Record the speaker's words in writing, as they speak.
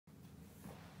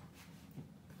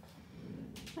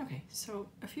Okay, so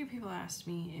a few people asked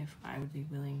me if I would be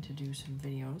willing to do some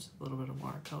videos, a little bit of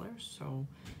watercolor. So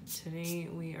today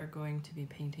we are going to be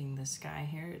painting the sky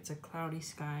here. It's a cloudy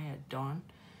sky at dawn,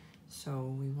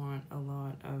 so we want a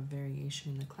lot of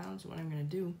variation in the clouds. What I'm going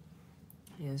to do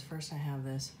is first I have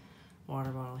this water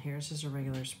bottle here. It's just a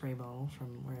regular spray bottle from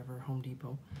wherever, Home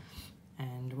Depot.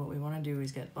 And what we want to do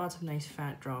is get lots of nice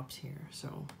fat drops here.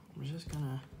 So we're just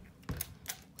going to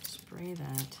spray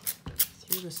that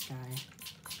through the sky.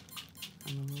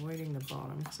 I'm avoiding the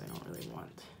bottom because I don't really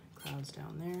want clouds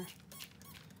down there.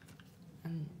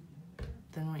 And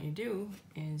then what you do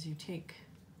is you take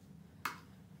a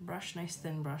brush, nice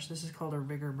thin brush. This is called a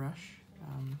rigger brush.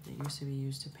 It used to be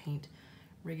used to paint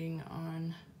rigging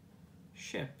on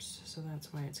ships, so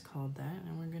that's why it's called that.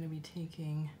 And we're going to be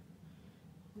taking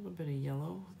a little bit of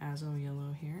yellow, azo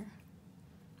yellow here.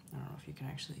 I don't know if you can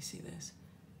actually see this.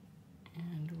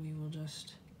 And we will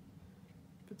just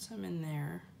put some in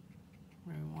there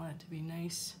where we want it to be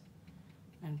nice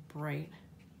and bright.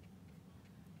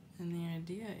 And the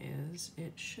idea is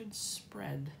it should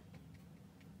spread.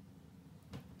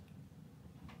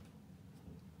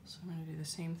 So I'm going to do the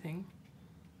same thing.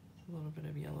 A little bit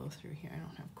of yellow through here. I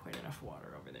don't have quite enough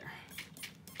water over there.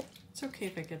 It's okay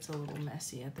if it gets a little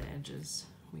messy at the edges.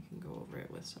 We can go over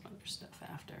it with some other stuff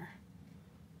after.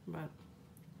 But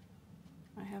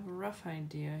I have a rough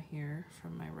idea here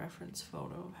from my reference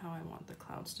photo of how I want the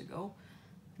clouds to go.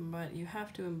 But you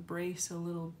have to embrace a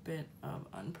little bit of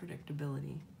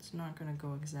unpredictability. It's not going to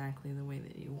go exactly the way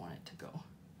that you want it to go.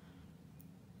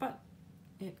 But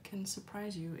it can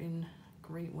surprise you in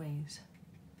great ways.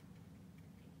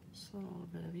 So a little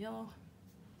bit of yellow.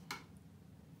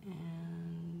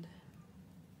 And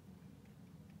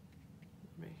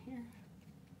right here.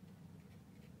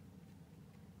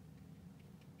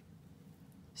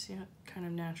 See how it kind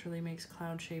of naturally makes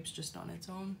cloud shapes just on its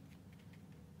own?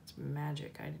 It's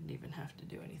magic. I didn't even have to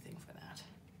do anything for that.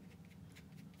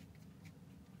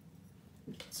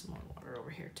 Get some more water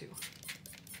over here too.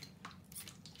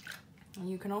 And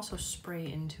you can also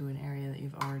spray into an area that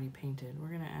you've already painted. We're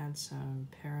going to add some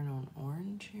Paranone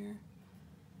orange here.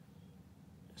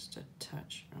 Just a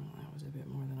touch. Oh, that was a bit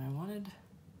more than I wanted.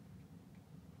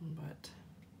 But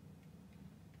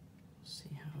see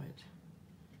how it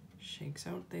shakes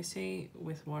out. They say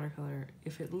with watercolor,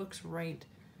 if it looks right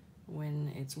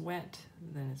when it's wet,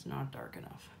 then it's not dark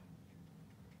enough.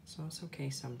 So it's okay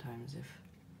sometimes if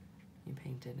you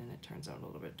paint it and it turns out a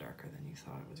little bit darker than you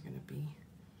thought it was going to be.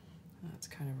 That's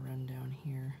kind of run down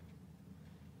here,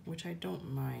 which I don't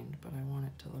mind, but I want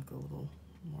it to look a little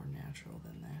more natural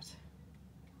than that.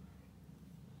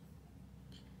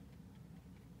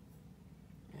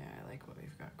 Yeah, I like what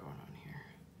we've got going on here.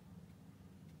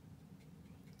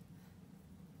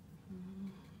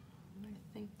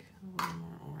 I think a little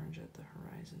more orange at the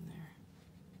horizon there.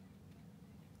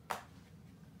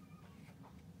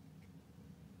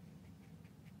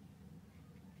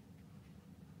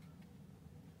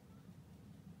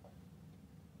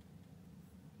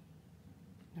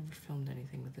 Never filmed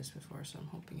anything with this before, so I'm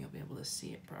hoping you'll be able to see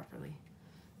it properly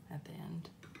at the end.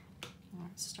 Well,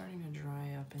 it's starting to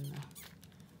dry up in the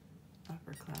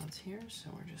upper clouds here, so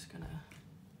we're just gonna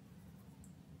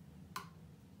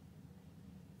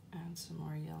add some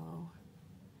more yellow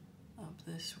up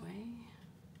this way.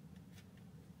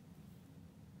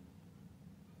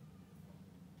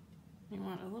 You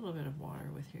want a little bit of water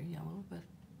with your yellow, but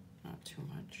not too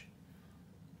much.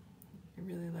 You're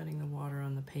really letting the water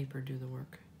on the paper do the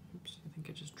work. Oops, I think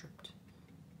it just dripped.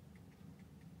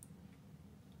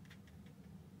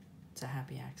 It's a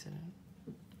happy accident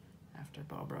after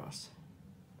Bob Ross.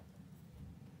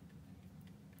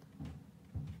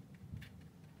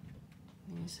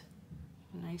 These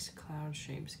nice cloud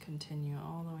shapes continue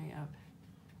all the way up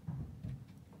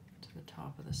to the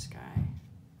top of the sky.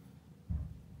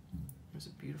 It was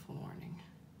a beautiful morning.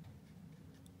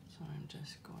 So I'm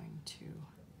just going to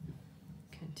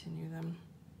continue them.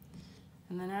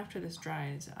 And then after this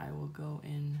dries, I will go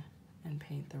in and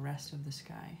paint the rest of the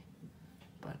sky.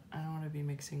 But I don't want to be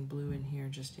mixing blue in here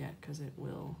just yet because it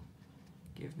will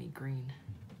give me green,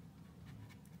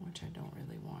 which I don't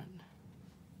really want.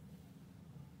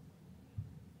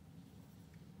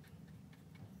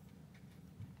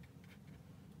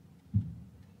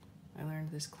 I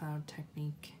learned this cloud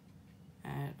technique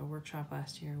at a workshop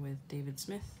last year with David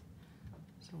Smith.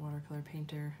 He's a watercolor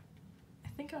painter, I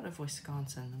think out of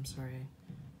Wisconsin. I'm sorry,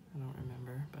 I don't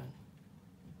remember, but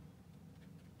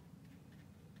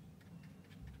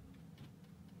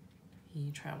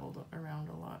he traveled around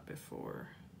a lot before,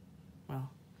 well,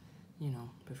 you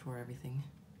know, before everything.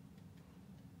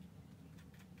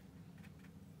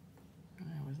 And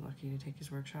I was lucky lucky to take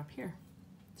his workshop here.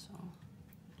 So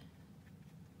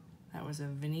that was a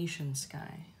Venetian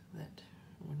sky that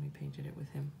when we painted it with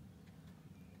him.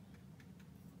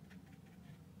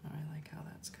 I like how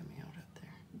that's coming out up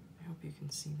there. I hope you can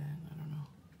see that. I don't know.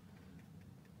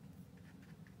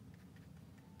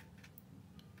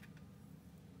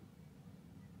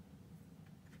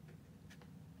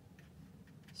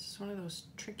 This is one of those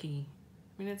tricky,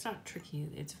 I mean, it's not tricky,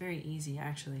 it's very easy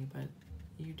actually, but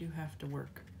you do have to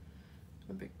work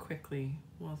a bit quickly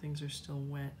while things are still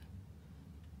wet.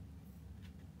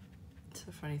 It's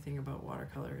the funny thing about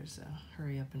watercolor is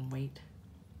hurry up and wait.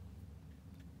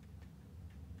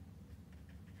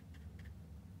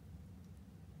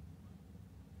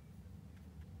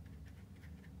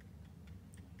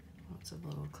 Lots of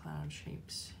little cloud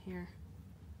shapes here.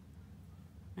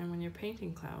 And when you're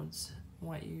painting clouds,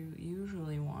 what you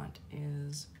usually want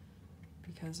is,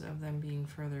 because of them being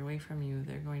further away from you,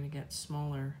 they're going to get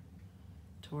smaller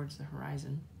towards the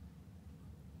horizon.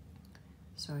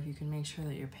 So if you can make sure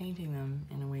that you're painting them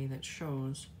in a way that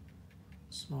shows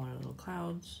smaller little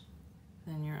clouds,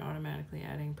 then you're automatically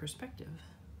adding perspective.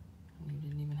 And you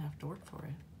didn't even have to work for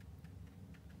it.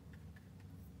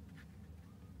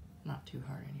 Not too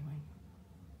hard anyway.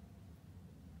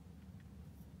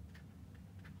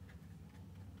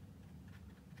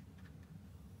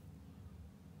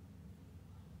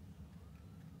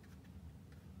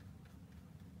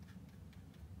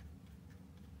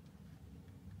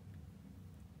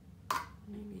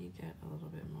 Maybe get a little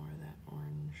bit more of that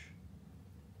orange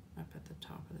up at the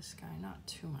top of the sky. Not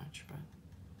too much, but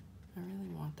I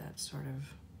really want that sort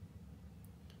of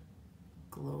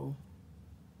glow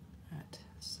at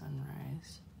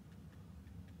sunrise.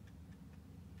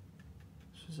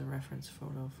 This was a reference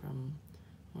photo from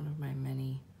one of my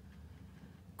many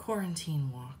quarantine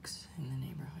walks in the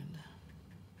neighborhood.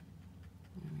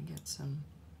 And we get some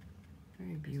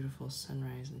very beautiful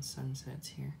sunrise and sunsets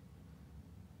here.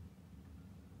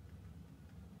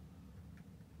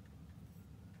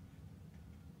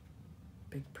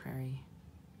 Big prairie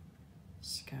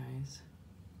skies.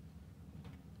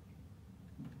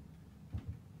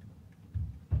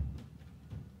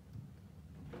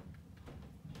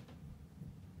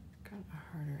 Got a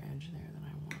harder edge there than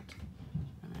I want.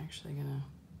 I'm actually gonna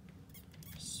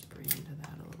spray into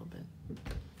that a little bit.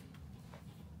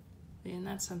 And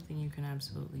that's something you can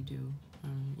absolutely do.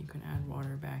 You can add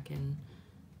water back in.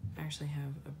 I actually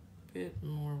have a bit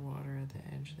more water at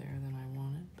the edge there than I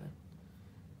wanted, but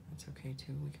that's okay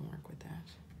too, we can work with that.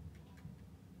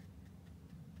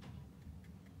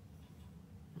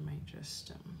 I might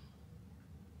just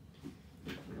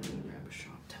grab a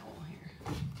shop towel here.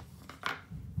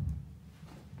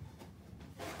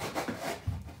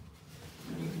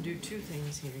 You can do two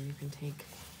things here. You can take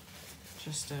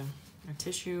just a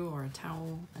tissue or a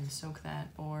towel and soak that,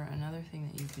 or another thing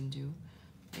that you can do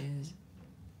is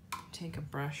take a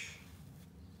brush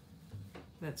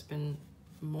that's been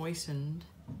moistened,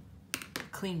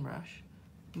 clean brush,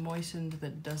 moistened,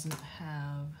 that doesn't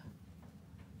have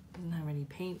any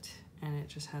paint, and it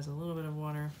just has a little bit of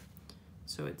water,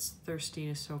 so it's thirsty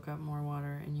to soak up more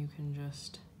water, and you can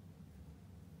just,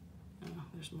 oh,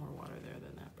 there's more water there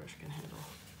than that brush can handle,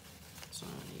 so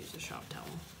I'm going to use a shop towel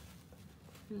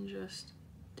and just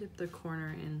dip the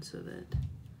corner in so that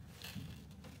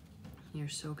you're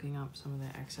soaking up some of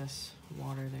the excess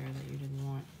water there that you didn't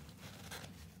want.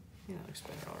 Yeah, that looks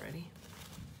better already.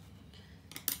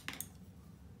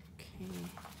 Okay,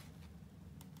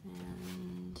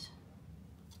 and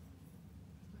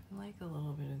I like a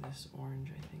little bit of this orange,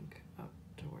 I think, up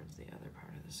towards the other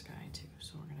part of the sky too,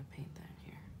 so we're going to paint that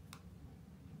here.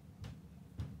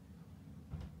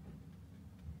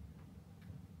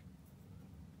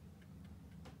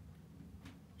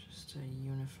 Just to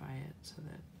unify it so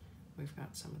that we've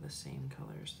got some of the same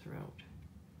colors throughout.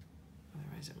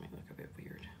 Otherwise it might look a bit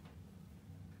weird.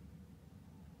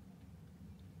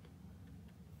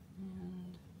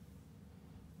 And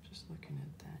just looking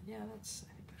at that, yeah, I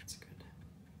think that's good.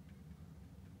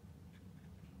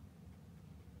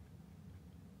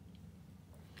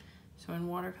 So in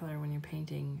watercolor, when you're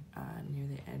painting near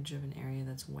the edge of an area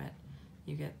that's wet,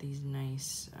 you get these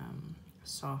nice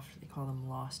soft, they call them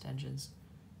lost edges.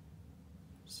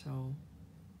 So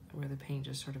where the paint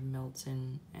just sort of melts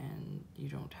in and you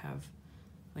don't have,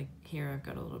 like here I've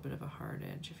got a little bit of a hard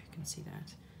edge, if you can see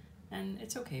that. And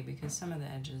it's okay because some of the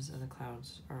edges of the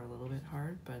clouds are a little bit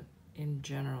hard, but in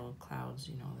general, clouds,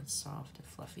 you know, that's soft and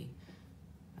fluffy.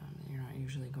 You're not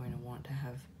usually going to want to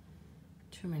have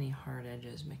too many hard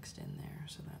edges mixed in there,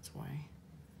 so that's why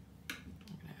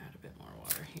I'm going to add a bit more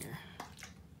water here.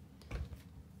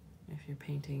 If you're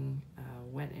painting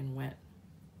wet in wet,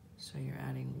 So you're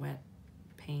adding wet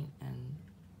paint and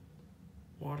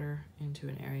water into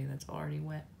an area that's already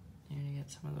wet. You're gonna get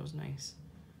some of those nice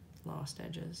lost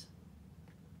edges.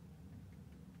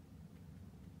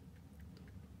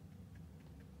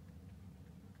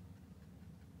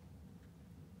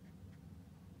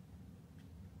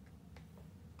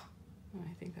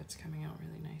 I think that's coming out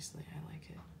really nicely. I like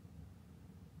it.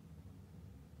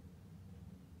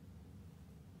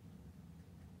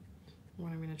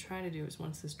 What I'm going to try to do is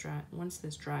once this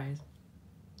dries,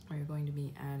 we're going to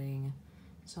be adding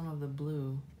some of the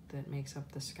blue that makes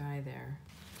up the sky there.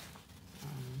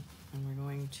 And we're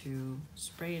going to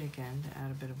spray it again to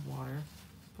add a bit of water,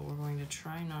 but we're going to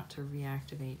try not to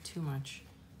reactivate too much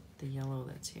the yellow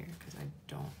that's here because I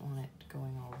don't want it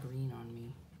going all green on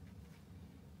me.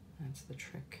 That's the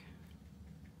trick.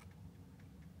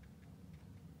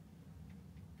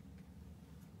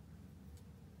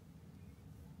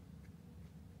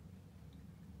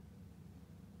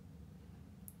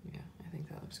 Yeah, I think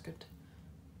that looks good.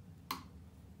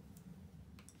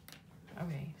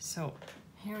 Okay, so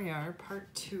here we are,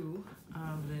 part 2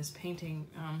 of this painting.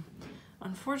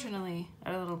 Unfortunately, I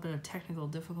had a little bit of technical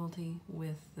difficulty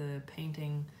with the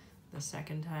painting the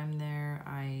second time there.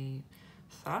 I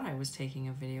thought I was taking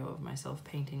a video of myself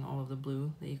painting all of the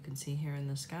blue that you can see here in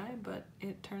the sky, but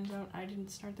it turns out I didn't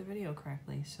start the video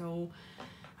correctly. So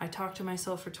I talked to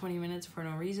myself for 20 minutes for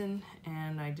no reason,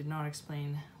 and I did not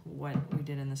explain what we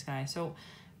did in the sky. So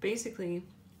basically,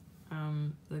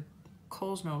 the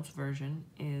Coles Notes version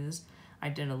is I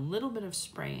did a little bit of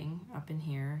spraying up in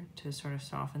here to sort of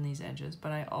soften these edges,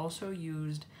 but I also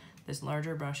used this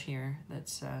larger brush here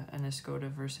that's an Escoda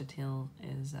Versatile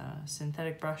is a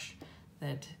synthetic brush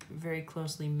that very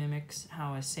closely mimics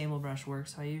how a sable brush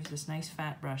works. So I used this nice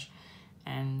fat brush,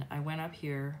 and I went up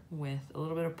here with a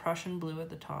little bit of Prussian blue at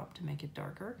the top to make it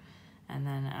darker, and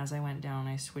then as I went down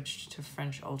I switched to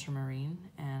French ultramarine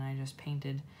and I just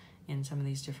painted in some of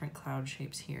these different cloud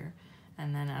shapes here.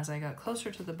 And then as I got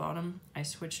closer to the bottom, I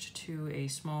switched to a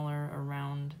smaller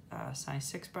around size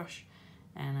 6 brush,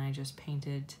 and I just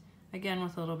painted again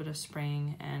with a little bit of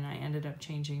spraying, and I ended up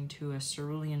changing to a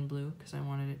cerulean blue because I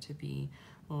wanted it to be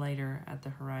lighter at the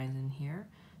horizon here.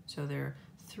 So there are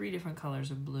 3 different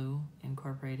colors of blue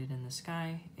incorporated in the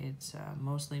sky. It's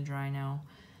mostly dry now,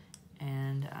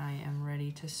 and I am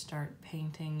ready to start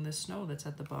painting the snow that's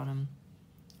at the bottom,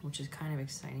 which is kind of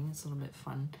exciting. It's a little bit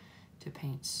fun to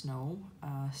paint snow.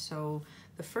 So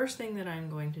the first thing that I'm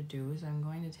going to do is I'm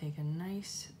going to take a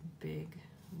nice big,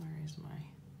 where is my,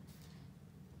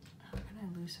 how can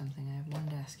I lose something? I have one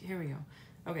desk. Here we go.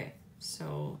 Okay,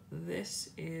 so this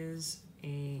is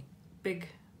a big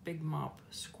mop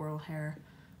squirrel hair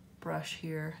brush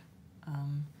here.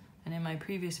 And in my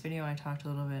previous video I talked a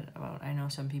little bit about, I know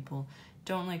some people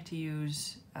don't like to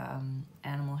use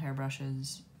animal hair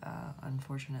brushes.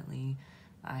 Unfortunately,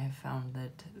 I have found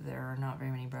that there are not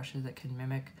very many brushes that can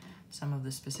mimic some of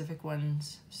the specific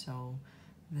ones, so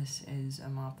this is a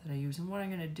mop that I use. And what I'm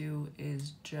going to do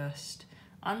is just,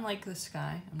 unlike the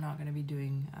sky, I'm not going to be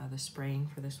doing the spraying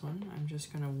for this one. I'm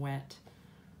just going to wet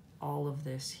all of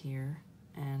this here.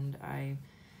 And I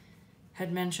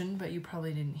had mentioned, but you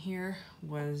probably didn't hear,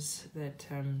 was that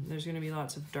there's going to be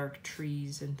lots of dark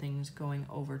trees and things going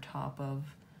over top of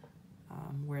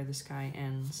where the sky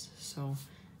ends. So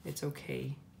it's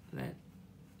okay that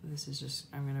this is just,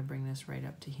 I'm going to bring this right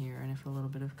up to here, and if a little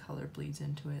bit of color bleeds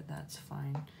into it, that's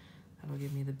fine. That'll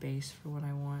give me the base for what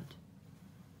I want.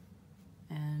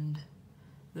 And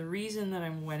the reason that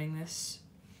I'm wetting this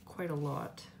quite a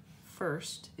lot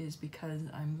first is because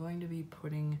I'm going to be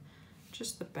putting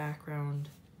just the background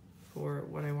for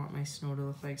what I want my snow to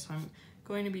look like. So I'm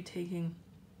going to be taking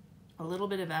a little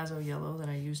bit of azo yellow that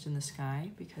I used in the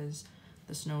sky because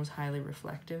the snow is highly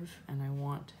reflective, and I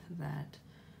want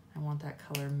that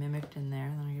color mimicked in there.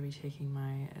 Then I'm gonna be taking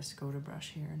my Escoda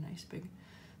brush here, a nice big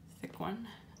thick one,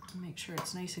 and make sure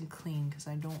it's nice and clean because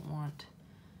I don't want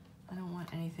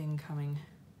anything coming,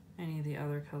 any of the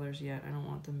other colors yet. I don't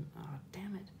want them, oh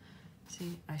damn it.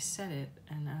 See, I set it,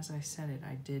 and as I set it,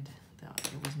 I did that.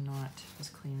 It was not as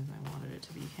clean as I wanted it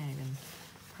to be. You can't even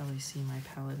probably see my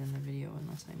palette in the video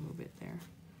unless I move it there.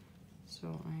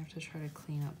 So I have to try to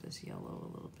clean up this yellow a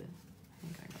little bit. I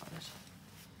think I got it.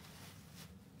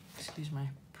 Excuse my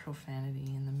profanity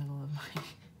in the middle of my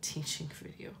teaching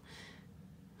video.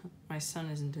 My son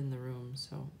isn't in the room,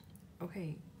 so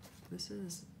okay, this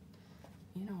is,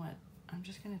 you know what? I'm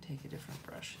just gonna take a different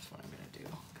brush is what I'm gonna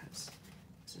do because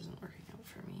this isn't working out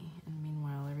for me. And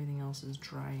meanwhile, everything else is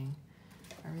drying.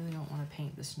 I really don't want to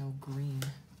paint the snow green.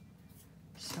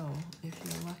 So if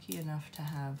you're lucky enough to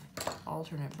have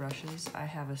alternate brushes. I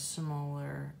have a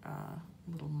smaller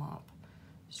little mop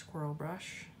squirrel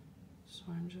brush, so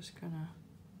I'm just gonna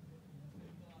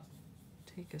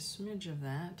take a smidge of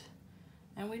that.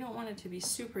 And we don't want it to be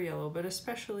super yellow, but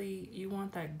especially you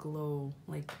want that glow,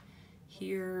 like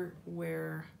here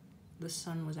where the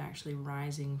sun was actually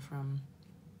rising from.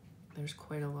 There's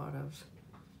quite a lot of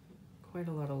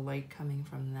light coming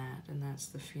from that, and that's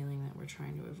the feeling that we're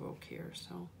trying to evoke here.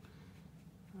 So,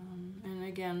 and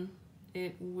again,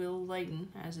 it will lighten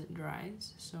as it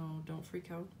dries, so don't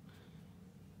freak out.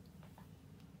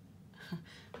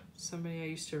 Somebody I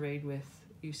used to raid with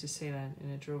used to say that,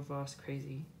 and it drove Voss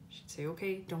crazy. She'd say,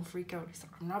 okay, don't freak out. He's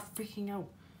like, I'm not freaking out.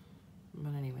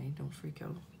 But anyway, don't freak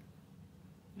out.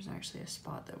 There's actually a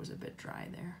spot that was a bit dry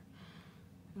there.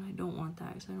 And I don't want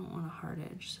that because I don't want a hard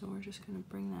edge. So we're just gonna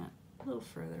bring that a little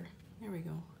further. There we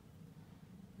go.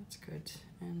 That's good.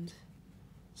 And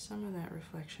some of that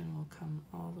reflection will come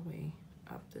all the way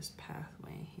up this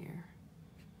pathway here.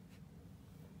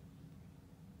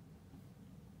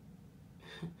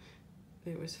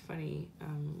 It was funny,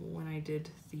 when I did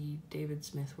the David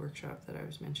Smith workshop that I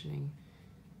was mentioning,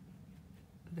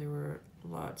 there were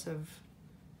lots of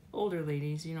older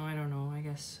ladies, you know, I don't know, I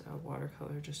guess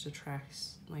watercolor just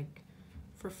attracts, like,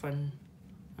 for fun.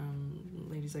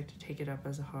 Ladies like to take it up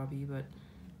as a hobby, but,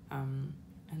 and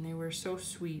they were so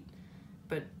sweet,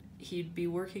 but he'd be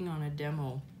working on a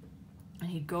demo,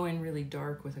 and he'd go in really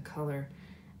dark with a color,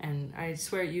 and I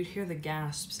swear you'd hear the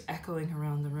gasps echoing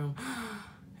around the room.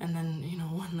 And then, you know,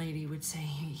 one lady would say,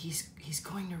 he's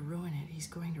going to ruin it, he's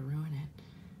going to ruin it.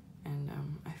 And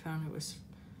I found it was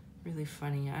really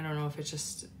funny. I don't know if it's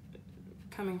just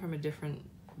coming from a different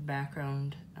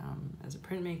background as a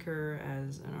printmaker,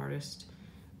 as an artist.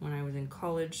 When I was in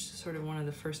college, sort of one of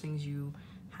the first things you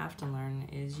have to learn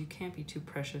is you can't be too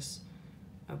precious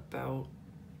about,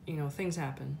 you know, things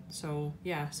happen. So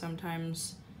yeah,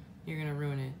 sometimes you're gonna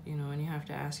ruin it, you know, and you have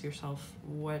to ask yourself,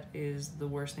 what is the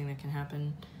worst thing that can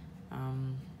happen?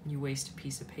 You waste a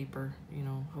piece of paper, you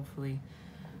know,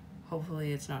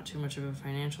 hopefully it's not too much of a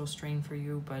financial strain for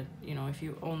you, but you know, if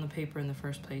you own the paper in the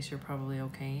first place, you're probably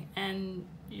okay, and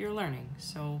you're learning.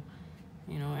 So,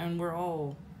 you know, and we're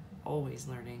all always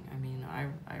learning. I mean,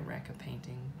 I wreck a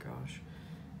painting, gosh.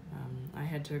 I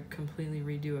had to completely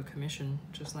redo a commission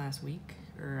just last week,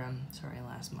 or sorry,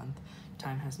 last month.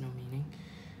 Time has no meaning.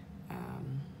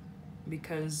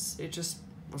 Because it just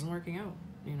wasn't working out,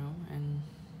 you know, and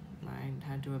I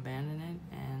had to abandon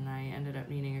it, and I ended up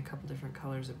needing a couple different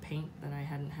colors of paint that I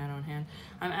hadn't had on hand.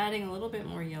 I'm adding a little bit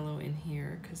more yellow in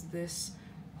here because this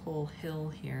whole hill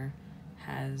here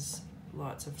has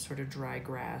lots of sort of dry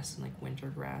grass and like winter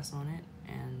grass on it,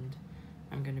 and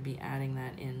I'm going to be adding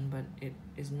that in, but it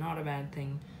is not a bad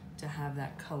thing to have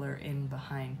that color in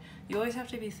behind. You always have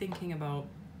to be thinking about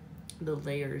the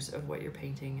layers of what you're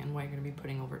painting and what you're going to be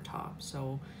putting over top.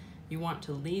 So you want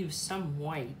to leave some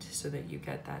white so that you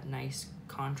get that nice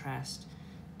contrast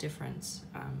difference,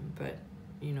 but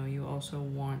you know, you also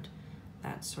want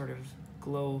that sort of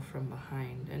glow from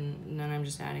behind. And then I'm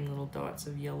just adding little dots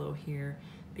of yellow here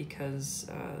because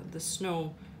the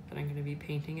snow that I'm going to be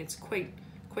painting, it's quite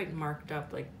marked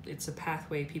up, like it's a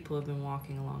pathway. People have been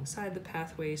walking alongside the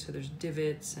pathway, so there's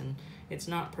divots, and it's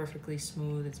not perfectly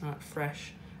smooth, it's not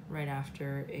fresh right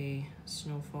after a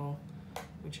snowfall,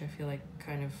 which I feel like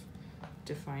kind of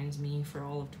defines me for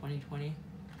all of 2020.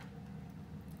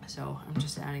 So I'm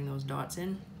just adding those dots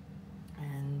in,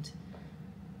 and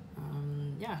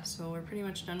yeah, so we're pretty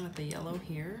much done with the yellow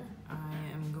here.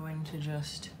 I am going to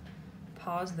just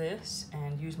pause this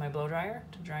and use my blow dryer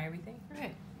to dry everything. All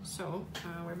right, so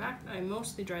we're back. I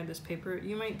mostly dried this paper.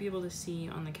 You might be able to see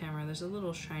on the camera, there's a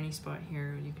little shiny spot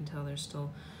here. You can tell there's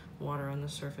still water on the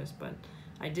surface, but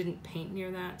I didn't paint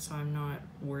near that, so I'm not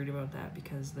worried about that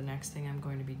because the next thing I'm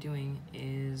going to be doing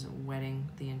is wetting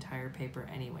the entire paper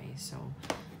anyway, so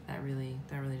that really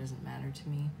doesn't matter to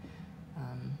me.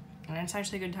 And it's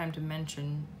actually a good time to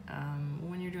mention,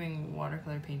 when you're doing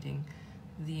watercolor painting,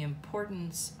 the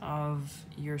importance of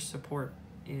your support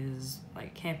is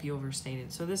like can't be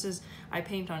overstated. So this is, I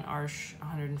paint on Arches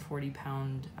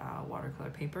 140-pound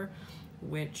watercolor paper,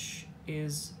 which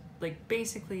is like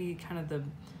basically kind of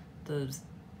the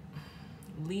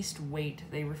least weight.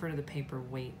 They refer to the paper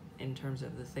weight in terms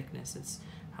of the thickness. It's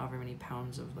however many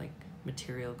pounds of like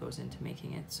material goes into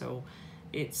making it. So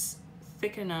it's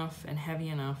thick enough and heavy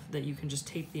enough that you can just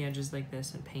tape the edges like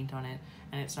this and paint on it,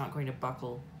 and it's not going to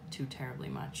buckle too terribly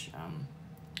much.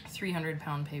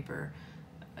 300-pound paper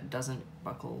doesn't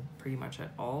buckle pretty much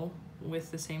at all with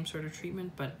the same sort of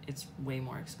treatment, but it's way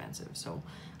more expensive. So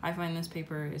I find this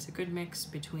paper is a good mix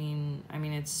between, I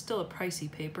mean, it's still a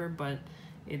pricey paper, but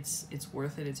it's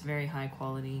worth it. It's very high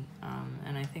quality,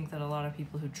 and I think that a lot of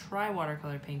people who try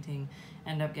watercolor painting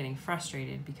end up getting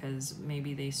frustrated because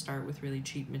maybe they start with really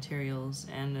cheap materials,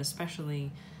 and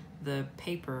especially the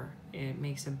paper, it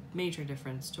makes a major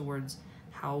difference towards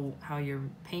how your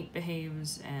paint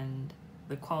behaves and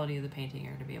the quality of the painting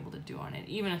you're going to be able to do on it.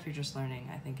 Even if you're just learning,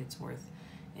 I think it's worth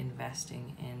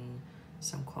investing in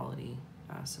some quality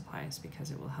supplies because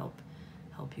it will help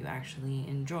you actually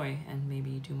enjoy and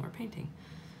maybe do more painting.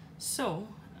 So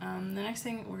the next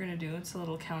thing we're going to do, it's a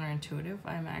little counterintuitive.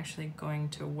 I'm actually going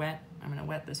to wet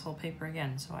this whole paper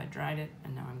again. So I dried it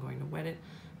and now I'm going to wet it.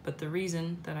 But the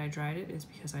reason that I dried it is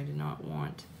because I did not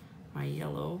want my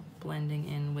yellow blending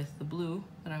in with the blue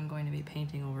that I'm going to be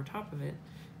painting over top of it.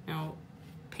 Now,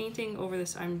 painting over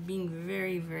this, I'm being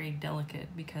very, very delicate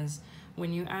because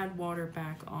when you add water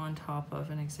back on top of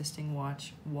an existing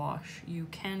wash, you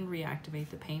can reactivate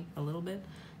the paint a little bit.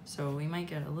 So we might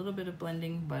get a little bit of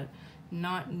blending, but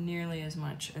not nearly as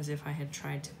much as if I had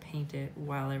tried to paint it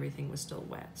while everything was still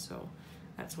wet. So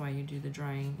that's why you do the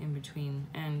drying in between.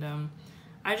 And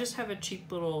I just have a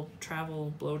cheap little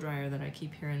travel blow dryer that I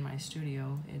keep here in my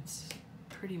studio. It's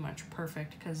pretty much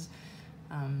perfect because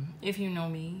if you know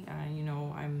me, you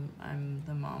know I'm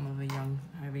the mom of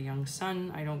I have a young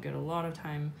son. I don't get a lot of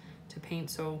time to paint,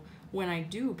 so when I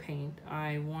do paint,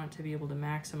 I want to be able to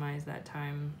maximize that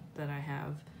time that I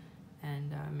have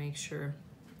and make sure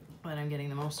that I'm getting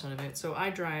the most out of it. So I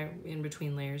dry in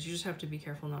between layers. You just have to be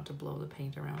careful not to blow the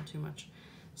paint around too much.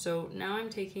 So now I'm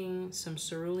taking some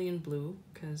cerulean blue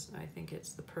because I think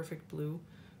it's the perfect blue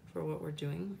for what we're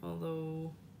doing,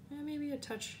 although maybe a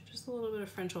touch, just a little bit of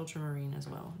French ultramarine as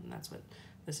well. And that's what,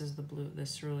 this is the blue,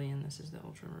 this cerulean, this is the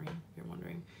ultramarine, if you're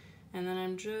wondering. And then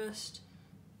I'm just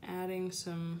adding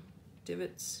some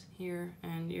divots here,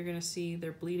 and you're gonna see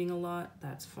they're bleeding a lot.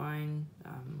 That's fine.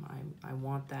 I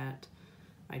want that.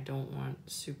 I don't want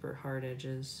super hard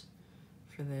edges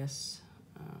for this.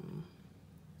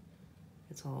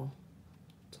 It's all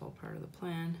part of the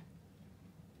plan.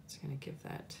 It's gonna give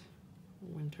that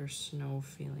winter snow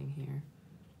feeling here.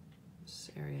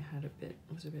 This area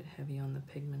was a bit heavy on the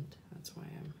pigment. That's why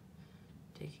I'm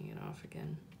taking it off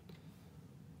again.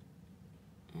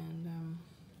 And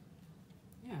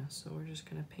yeah, so we're just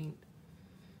gonna paint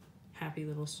happy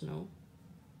little snow.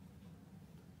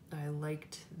 I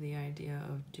liked the idea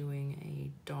of doing a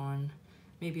dawn.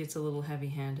 Maybe it's a little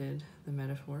heavy-handed, the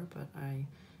metaphor, but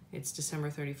it's December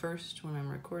 31st when I'm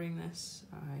recording this.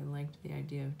 I liked the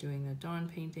idea of doing the dawn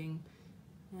painting,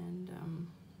 and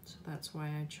so that's why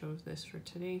I chose this for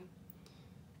today.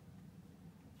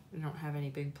 I don't have any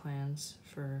big plans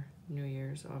for New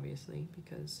Year's, obviously,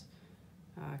 because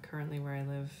currently where I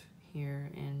live here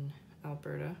in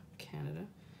Alberta, Canada,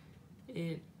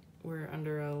 we're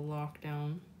under a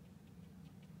lockdown,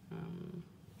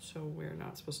 so we're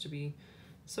not supposed to be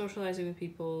socializing with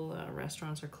people.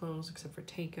 Restaurants are closed except for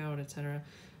takeout, etc.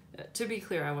 To be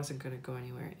clear, I wasn't going to go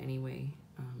anywhere anyway.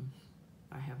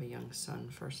 I have a young son,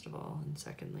 first of all, and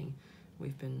secondly,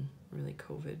 we've been really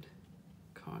COVID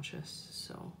conscious,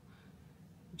 so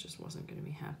it just wasn't going to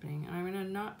be happening. And I'm going to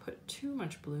not put too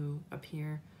much blue up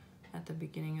here at the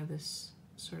beginning of this,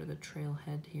 sort of the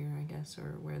trailhead here, I guess,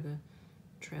 or where the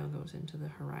trail goes into the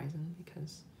horizon,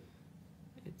 because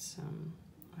it's,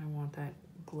 I want that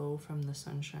glow from the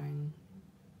sunshine.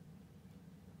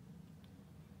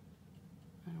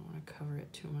 I don't want to cover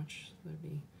it too much. There'd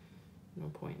be no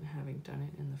point in having done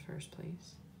it in the first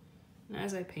place. And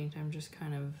as I paint, I'm just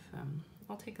kind of,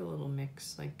 I'll take a little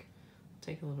mix, like I'll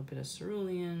take a little bit of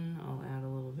cerulean, I'll add a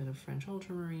little bit of French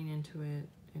ultramarine into it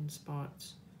in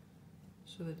spots,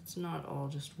 so that it's not all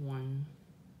just one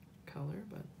color,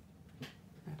 but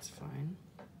that's fine.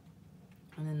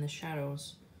 And then the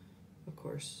shadows, of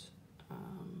course,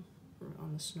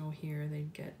 on the snow here, they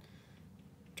get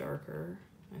darker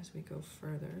as we go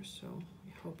further, so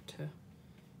I hope to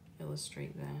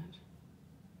illustrate that.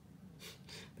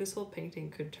 This whole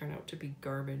painting could turn out to be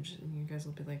garbage, and you guys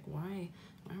will be like, why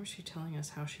was she telling us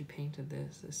how she painted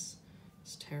this? This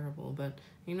is terrible. But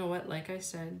you know what, like I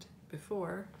said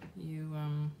before,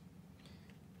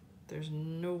 there's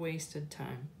no wasted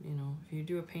time. You know, if you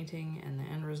do a painting and the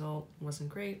end result wasn't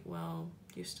great, well,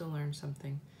 you still learn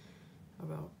something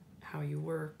about how you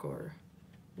work or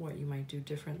what you might do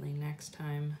differently next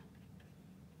time.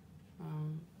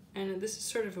 And this is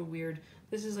sort of a weird,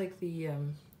 this is like the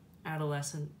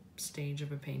adolescent stage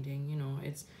of a painting. You know,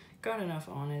 it's got enough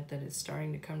on it that it's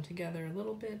starting to come together a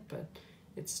little bit, but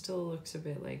it still looks a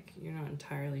bit like you're not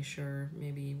entirely sure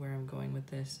maybe where I'm going with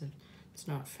this. It's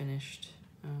not finished,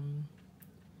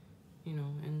 you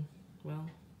know, and well,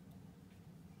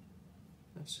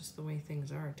 that's just the way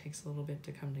things are. It takes a little bit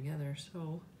to come together.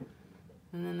 So,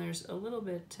 and then there's a little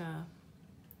bit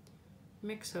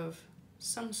mix of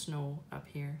some snow up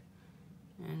here.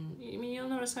 And I mean, you'll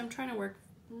notice I'm trying to work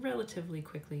relatively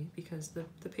quickly because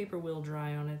the paper will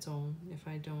dry on its own if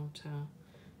I don't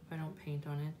paint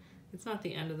on it. It's not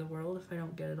the end of the world if I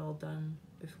don't get it all done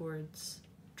before it's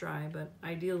dry, but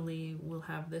ideally we'll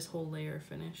have this whole layer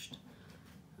finished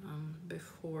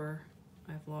before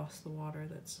I've lost the water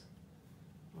that's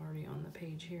already on the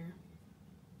page here.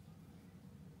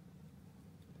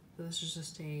 So this is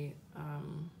just a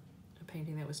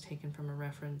painting that was taken from a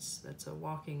reference that's a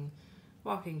walking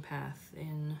path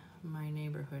in my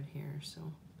neighborhood here. So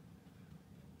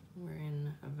we're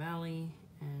in a valley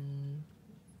and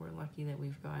we're lucky that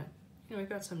we've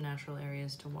got some natural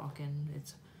areas to walk in.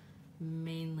 It's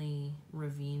mainly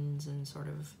ravines and sort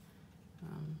of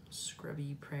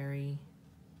scrubby prairie.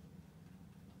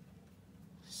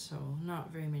 So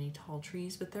not very many tall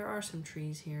trees, but there are some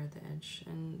trees here at the edge.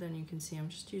 And then you can see I'm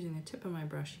just using the tip of my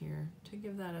brush here to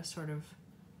give that a sort of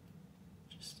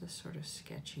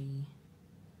sketchy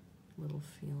little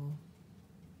feel.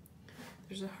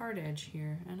 There's a hard edge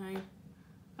here, and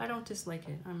I don't dislike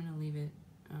it. I'm gonna leave it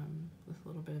with a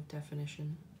little bit of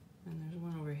definition. And there's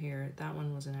one over here. That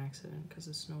one was an accident because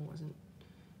the snow wasn't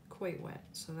quite wet.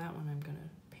 So that one I'm gonna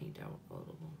paint out a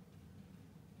little.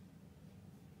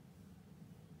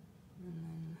 And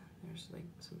then there's like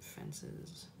some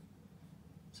fences.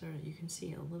 So you can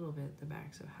see a little bit the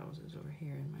backs of houses over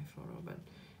here in my photo, but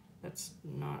that's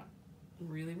not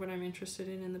really what I'm interested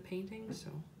in the painting. So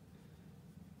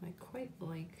I quite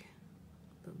like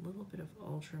the little bit of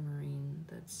ultramarine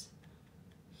that's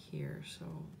here. So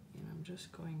I'm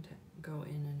just going to go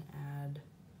in and add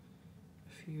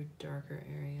a few darker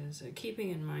areas,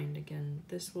 keeping in mind again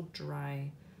this will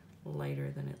dry lighter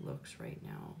than it looks right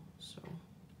now. So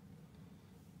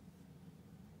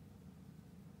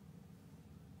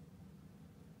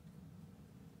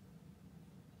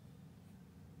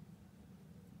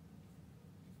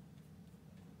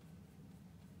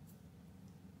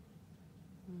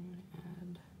I'm going to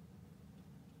add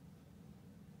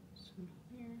some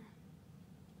here.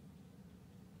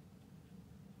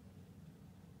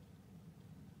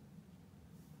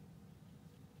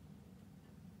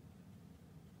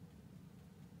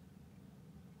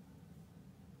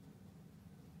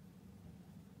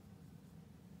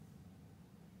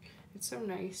 It's so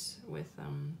nice with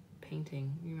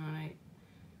painting, and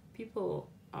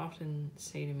people often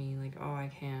say to me like, oh,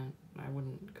 I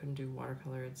couldn't do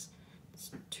watercolor, it's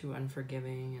too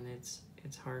unforgiving and it's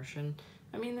harsh. And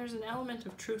I mean, there's an element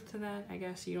of truth to that. I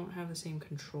guess you don't have the same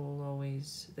control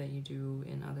always that you do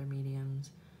in other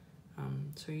mediums.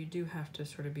 So you do have to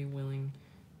sort of be willing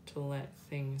to let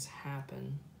things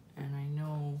happen. And I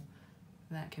know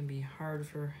that can be hard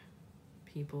for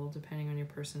people depending on your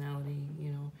personality.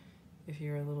 If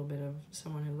you're a little bit of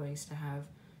someone who likes to have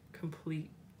complete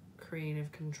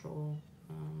creative control,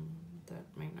 that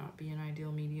might not be an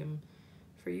ideal medium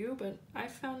for you. But I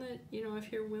found that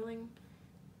if you're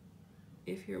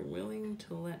willing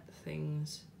to let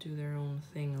things do their own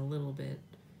thing a little bit,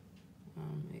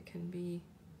 it can be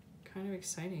kind of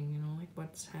exciting. Like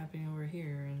what's happening over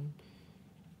here, and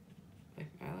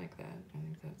I like that. I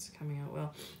think that's coming out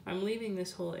well. I'm leaving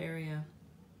this whole area.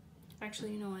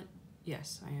 Actually, you know what?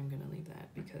 Yes, I am going to leave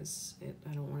that because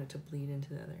I don't want it to bleed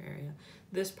into the other area.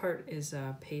 This part is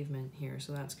pavement here,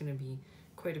 so that's going to be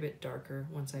quite a bit darker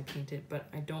once I paint it, but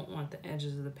I don't want the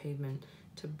edges of the pavement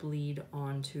to bleed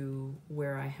onto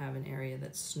where I have an area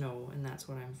that's snow, and that's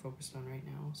what I'm focused on right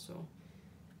now. So,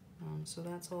 so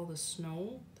that's all the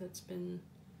snow that's been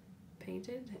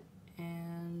painted,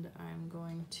 and I'm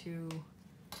going to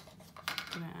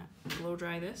blow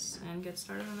dry this and get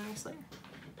started on the next layer.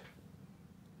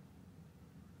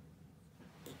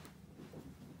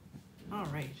 All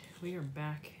right, we are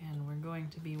back and we're going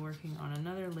to be working on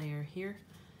another layer here.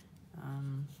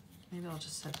 Maybe I'll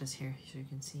just set this here so you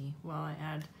can see while I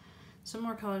add some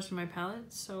more colors to my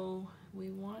palette. So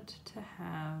we want to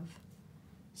have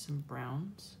some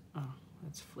browns. Oh,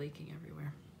 that's flaking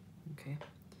everywhere. Okay,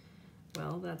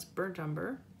 well, that's burnt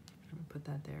umber. I'm gonna put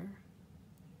that there.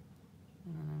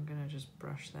 And then I'm gonna just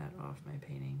brush that off my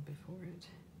painting before it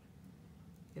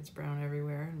gets brown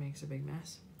everywhere and makes a big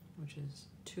mess, which is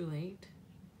too late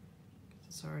because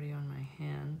it's already on my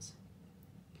hands.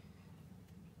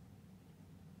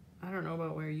 I don't know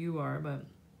about where you are, but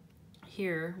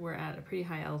here we're at a pretty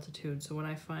high altitude. So what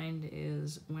I find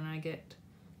is when I get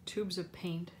tubes of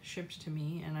paint shipped to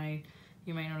me, and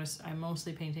you might notice I'm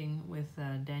mostly painting with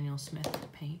Daniel Smith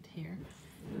paint here.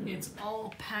 It's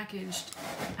all packaged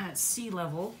at sea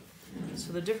level,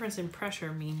 So the difference in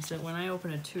pressure means that when I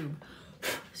open a tube,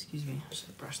 excuse me, I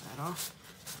should brush that off.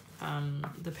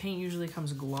 The paint usually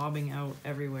comes globbing out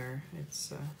everywhere.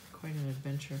 It's quite an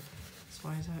adventure. So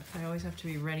I always have to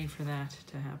be ready for that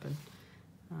to happen.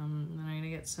 Then I'm gonna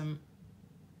get some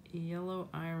yellow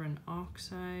iron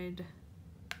oxide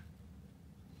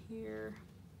here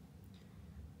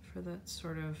for that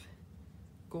sort of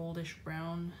goldish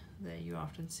brown that you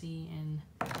often see in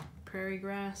prairie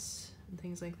grass and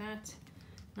things like that.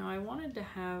 Now I wanted to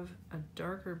have a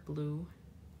darker blue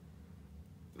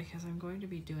because I'm going to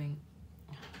be doing,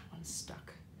 one's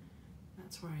stuck.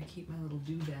 That's where I keep my little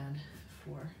doodad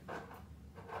for.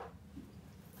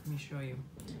 Let me show you.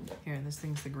 Here, this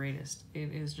thing's the greatest.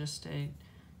 It is just a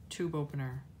tube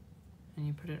opener, and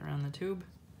you put it around the tube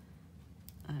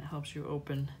and it helps you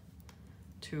open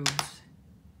tubes.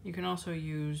 You can also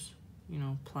use, you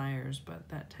know, pliers, but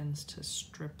that tends to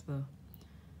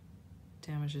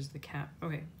damages the cap.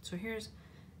 Okay, so here's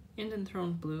Indian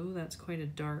Throne Blue. That's quite a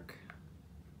dark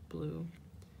blue,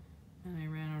 and I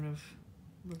ran out of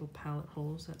little palette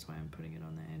holes. That's why I'm putting it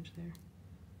on the edge there.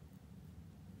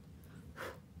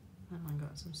 That one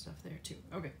got some stuff there too.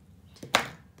 Okay,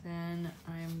 then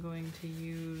I'm going to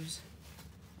use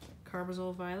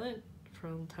Carbazole Violet for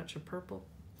a little touch of purple.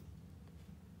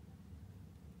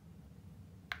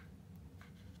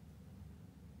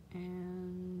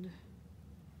 And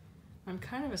I'm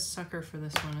kind of a sucker for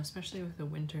this one, especially with the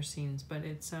winter scenes, but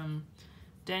it's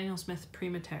Daniel Smith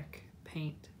Primatech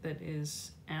paint that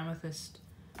is amethyst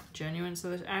genuine. So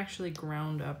there's actually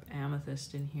ground up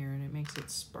amethyst in here and it makes it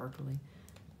sparkly.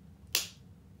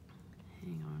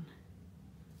 Hang on.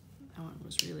 That one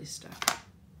was really stuck.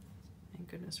 Thank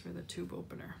goodness for the tube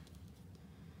opener.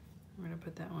 I'm gonna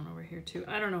put that one over here too.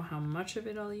 I don't know how much of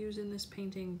it I'll use in this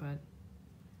painting, but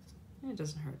it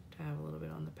doesn't hurt to have a little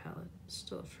bit on the palette.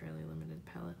 Still a fairly limited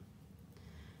palette.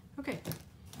 Okay.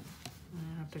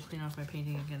 I have to clean off my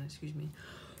painting again, excuse me.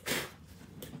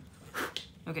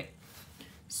 Okay.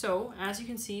 So, as you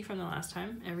can see from the last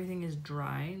time, everything is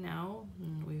dry now.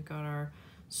 And we've got our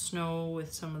snow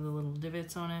with some of the little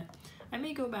divots on it. I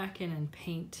may go back in and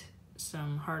paint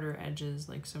some harder edges,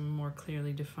 like some more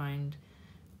clearly defined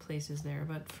places there,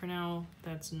 but for now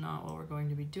that's not what we're going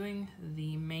to be doing.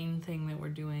 The main thing that we're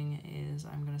doing is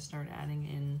I'm going to start adding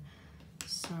in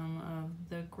some of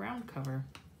the ground cover.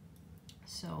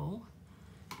 So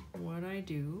what I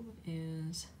do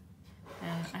is,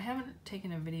 and I haven't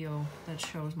taken a video that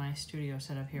shows my studio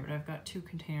setup here, but I've got 2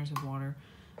 containers of water,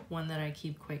 one that I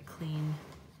keep quite clean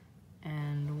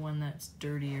and one that's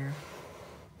dirtier,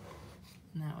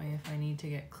 and that way if I need to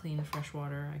get clean fresh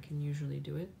water I can usually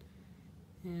do it.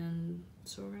 And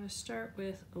so we're going to start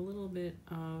with a little bit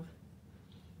of,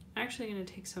 actually going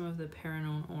to take some of the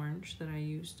Peronone orange that I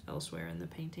used elsewhere in the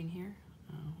painting here.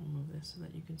 I'll move this so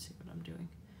that you can see what I'm doing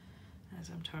as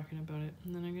I'm talking about it.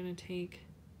 And then I'm going to take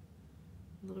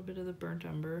a little bit of the burnt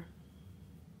umber.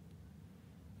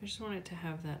 I just want it to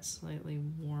have that slightly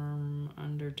warm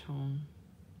undertone.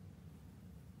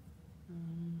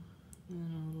 And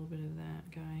then a little bit of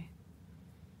that guy.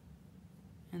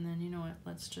 And then, you know what,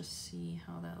 let's just see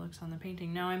how that looks on the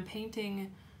painting. Now I'm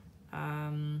painting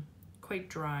quite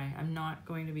dry. I'm not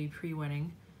going to be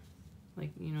pre-wetting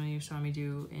like, you know, you saw me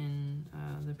do in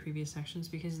the previous sections,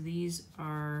 because these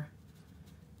are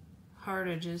hard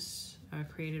edges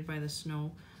created by the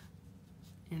snow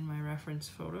in my reference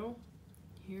photo.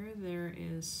 Here there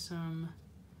is some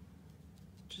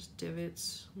just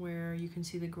divots where you can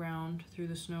see the ground through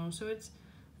the snow. So it's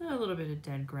a little bit of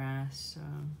dead grass,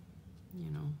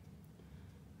 you know.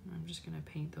 I'm just gonna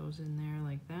paint those in there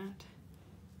like that.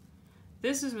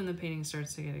 This is when the painting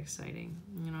starts to get exciting.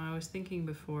 You know, I was thinking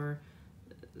before,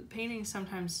 painting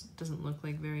sometimes doesn't look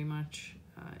like very much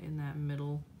in that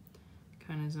middle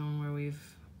kind of zone where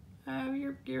we've,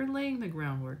 you're laying the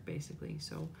groundwork basically.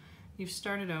 So you've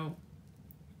started out.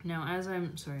 Now as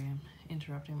I'm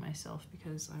interrupting myself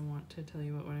because I want to tell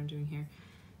you what I'm doing here.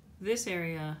 This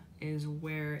area is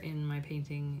where in my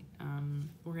painting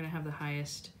we're gonna have the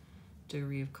highest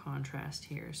degree of contrast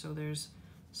here. So there's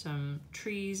some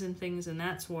trees and things, and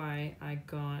that's why I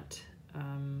got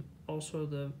also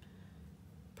the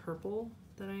purple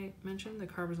that I mentioned, the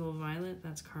Carbazole Violet.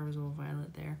 That's Carbazole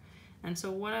Violet there. And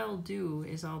so what I'll do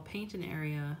is I'll paint an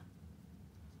area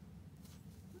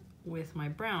with my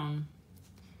brown,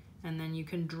 and then you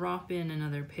can drop in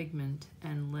another pigment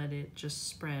and let it just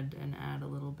spread and add a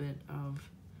little bit of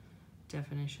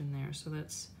definition there. So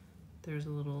there's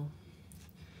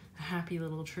a happy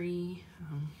little tree.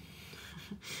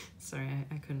 Sorry,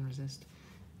 I couldn't resist.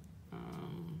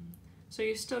 So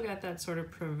you still got that sort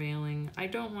of prevailing. I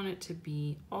don't want it to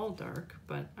be all dark,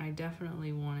 but I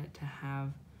definitely want it to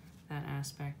have that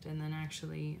aspect. And then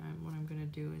actually what I'm gonna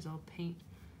do is I'll paint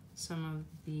some of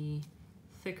the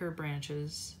thicker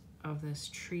branches of this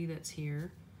tree that's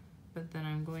here, but then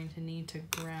I'm going to need to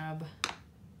grab,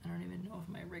 I don't even know if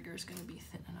my rigger is gonna be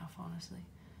thin enough, honestly.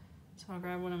 So I'll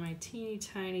grab one of my teeny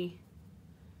tiny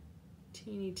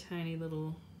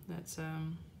little, that's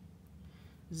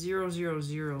 000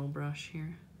 brush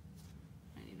here.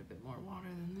 I need a bit more water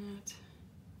than that.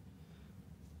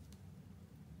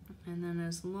 And then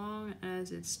as long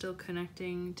as it's still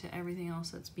connecting to everything else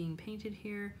that's being painted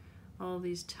here, all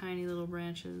these tiny little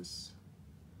branches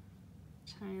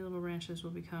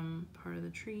will become part of the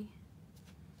tree.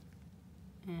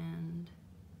 And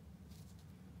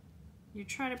you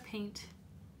try to paint,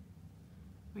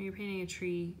 when you're painting a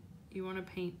tree, you want to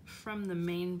paint from the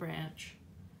main branch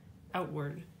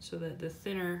outward so that the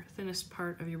thinnest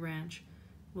part of your branch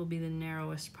will be the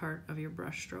narrowest part of your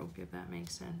brush stroke, if that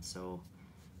makes sense. So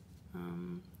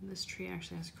this tree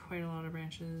actually has quite a lot of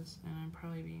branches, and I'm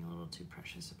probably being a little too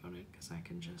precious about it because I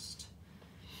can just,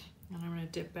 and I'm going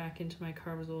to dip back into my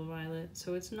Carbazole Violet.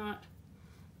 So it's not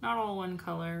all one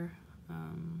color,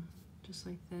 just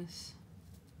like this.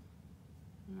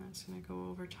 And that's going to go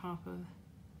over top of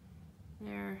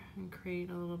there and create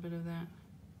a little bit of that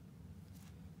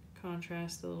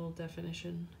contrast, the little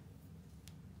definition,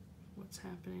 what's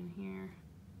happening here.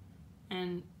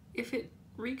 And if it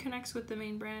reconnects with the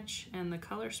main branch and the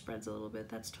color spreads a little bit,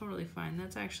 that's totally fine.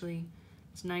 That's actually,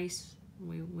 it's nice.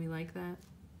 We like that.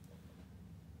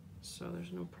 So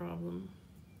there's no problem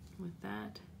with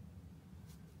that.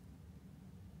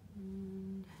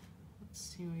 And let's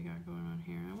see what we got going on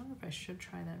here. I wonder if I should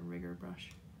try that rigger brush.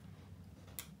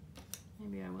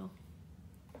 Maybe I will.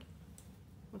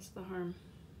 What's the harm?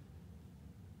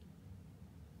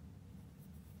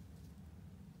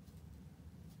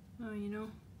 Oh, you know,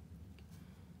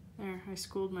 there, I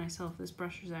schooled myself. This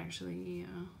brush is actually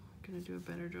gonna do a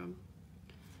better job.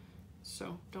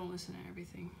 So don't listen to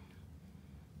everything.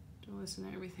 Don't listen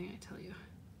to everything I tell you.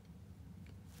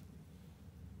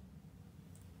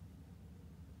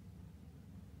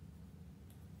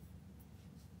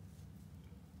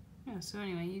 Yeah, so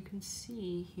anyway, you can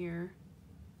see here,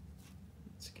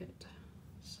 let's get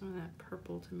some of that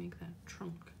purple to make that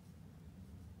trunk.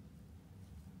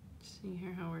 See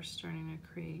here how we're starting to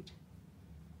create.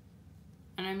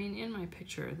 And I mean, in my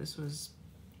picture, this was,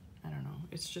 I don't know,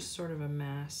 it's just sort of a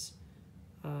mass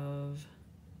of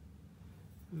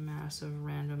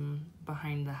random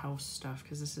behind the house stuff,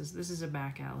 because this is a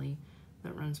back alley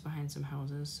that runs behind some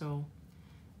houses. So,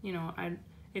 you know,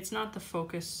 it's not the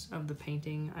focus of the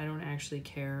painting. I don't actually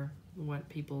care what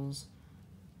people's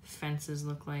fences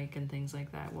look like and things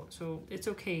like that. So it's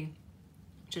okay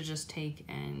to just take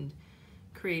and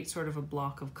create sort of a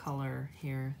block of color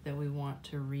here that we want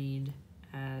to read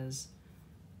as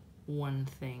one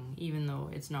thing, even though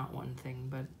it's not one thing.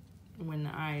 But when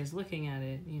the eye is looking at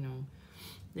it, you know,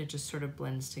 it just sort of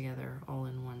blends together all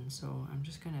in one. So I'm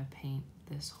just gonna paint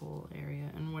this whole area.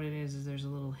 And what it is there's a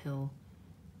little hill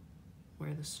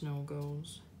where the snow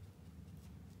goes.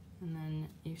 And then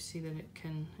you see that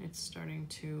it's starting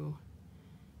to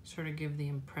sort of give the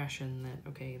impression that,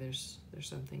 okay, there's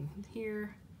something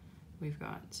here. We've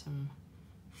got some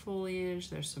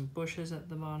foliage, there's some bushes at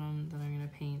the bottom that I'm gonna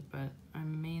paint, but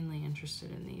I'm mainly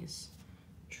interested in these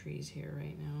trees here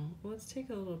right now. Well, let's take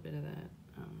a little bit of that,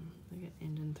 like an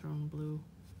Indian Throne blue.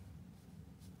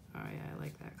 Oh yeah, I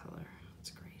like that color, it's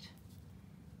great.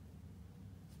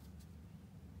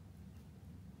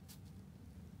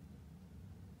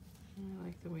 And I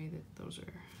like the way that those are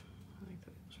coming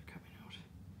out.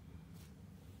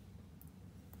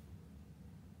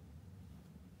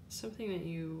 Something that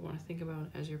you want to think about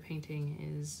as you're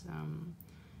painting is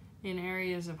in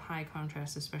areas of high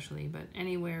contrast especially, but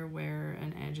anywhere where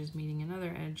an edge is meeting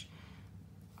another edge,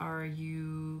 are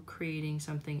you creating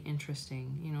something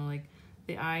interesting? You know, like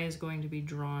the eye is going to be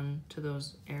drawn to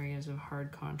those areas of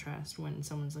hard contrast when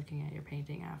someone's looking at your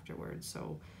painting afterwards.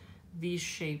 So these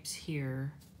shapes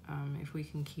here, if we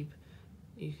can keep,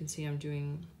 you can see I'm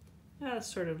doing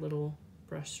sort of little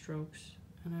brush strokes,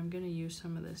 and I'm gonna use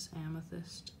some of this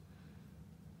amethyst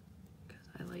because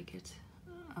I like it.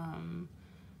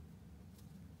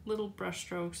 Little brush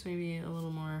strokes, maybe a little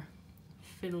more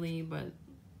fiddly, but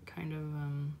kind of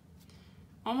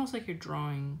almost like you're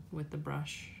drawing with the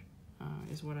brush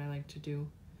is what I like to do,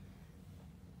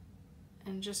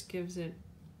 and just gives it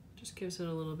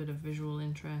a little bit of visual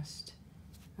interest.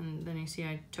 And then you see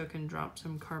I took and dropped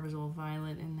some Carbazole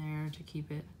Violet in there to keep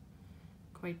it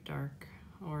quite dark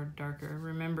or darker.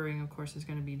 Remembering, of course, it's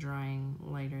going to be drying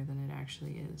lighter than it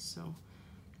actually is. So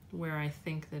where I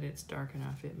think that it's dark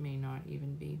enough, it may not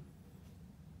even be.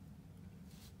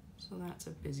 So that's a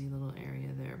busy little area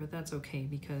there, but that's okay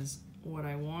because what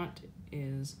I want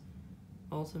is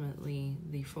ultimately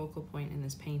the focal point in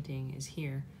this painting is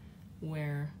here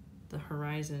where the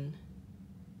horizon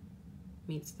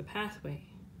meets the pathway.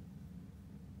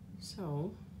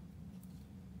 So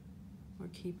we're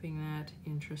keeping that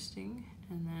interesting,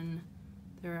 and then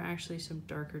there are actually some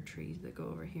darker trees that go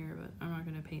over here, but I'm not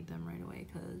going to paint them right away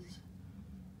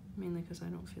mainly because I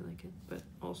don't feel like it, but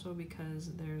also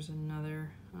because there's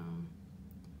another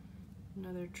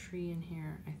tree in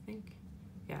here, I think.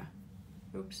 Yeah,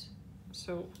 oops.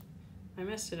 So I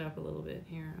messed it up a little bit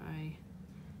here. I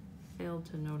failed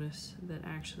to notice that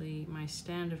actually my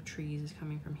stand of trees is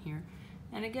coming from here.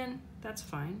 And again, that's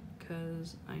fine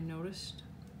because I noticed,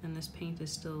 and this paint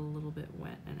is still a little bit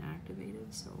wet and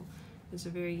activated, so it's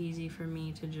very easy for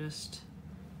me to just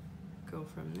go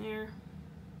from there.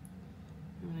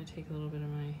 I'm going to take a little bit of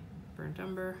my burnt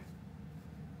umber,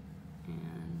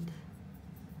 and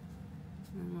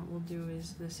then what we'll do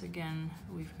is this again,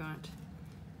 we've got,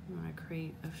 I want to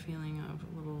create a feeling of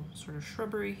a little sort of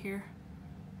shrubbery here,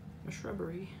 a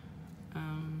shrubbery,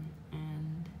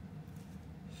 and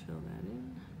fill that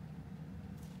in.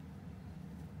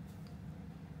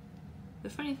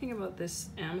 The funny thing about this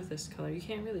amethyst color, you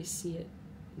can't really see it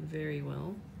very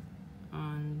well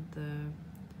on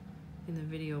in the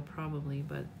video probably,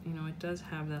 but you know, it does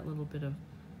have that little bit of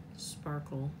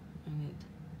sparkle, and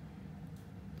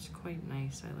it's quite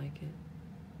nice. I like it.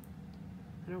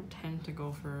 I don't tend to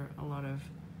go for a lot of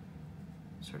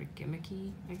sort of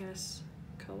gimmicky, I guess,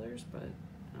 colors, but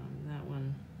that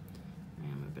one I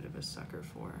am a bit of a sucker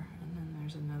for. And then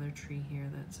there's another tree here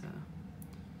that's a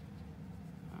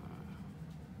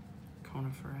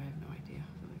conifer, I have no idea,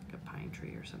 like a pine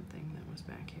tree or something that was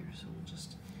back here, so we'll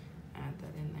just add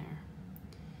that in there.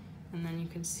 And then you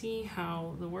can see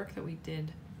how the work that we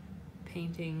did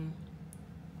painting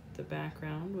the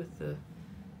background with the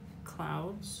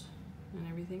clouds and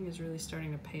everything is really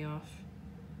starting to pay off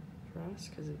for us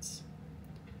because it's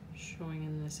showing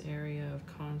in this area of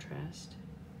contrast.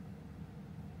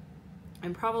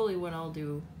 And probably what I'll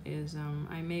do is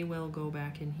I may well go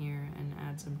back in here and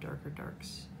add some darker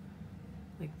darks.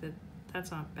 Like that's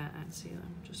not bad. See,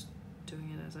 I'm just doing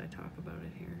it as I talk about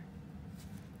it here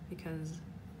because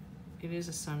it is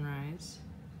a sunrise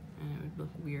and it would look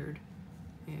weird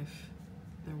if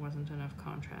there wasn't enough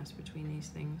contrast between these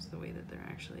things the way that there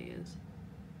actually is.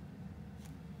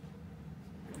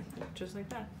 Just like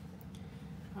that.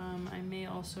 I may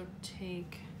also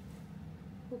take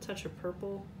a little touch of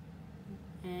purple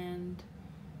and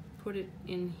put it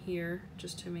in here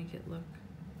just to make it look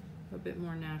a bit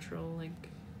more natural, like,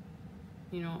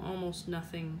 you know, almost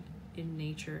nothing in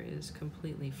nature is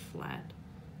completely flat.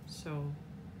 So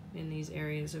in these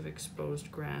areas of exposed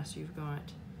grass, you've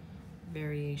got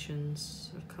variations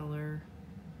of color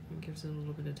and gives it a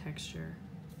little bit of texture.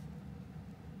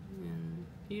 And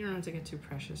you don't have to get too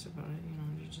precious about it, you know,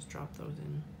 you just drop those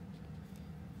in.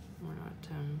 We're not,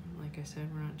 like I said,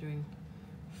 we're not doing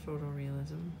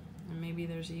photorealism. And maybe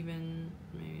there's even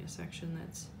maybe a section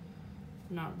that's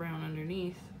not brown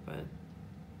underneath, but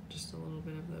just a little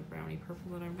bit of the browny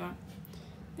purple that I've got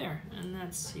there. And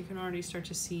that's, you can already start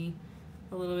to see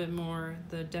a little bit more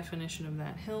the definition of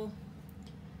that hill.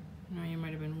 You know, you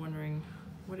might have been wondering,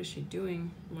 what is she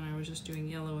doing when I was just doing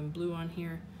yellow and blue on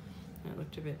here? It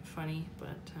looked a bit funny,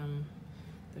 but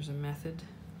there's a method.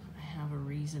 I have a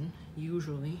reason,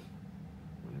 usually,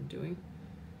 what I'm doing.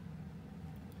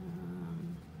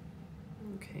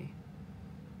 Okay.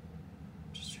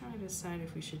 Just trying to decide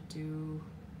if we should do,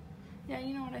 yeah,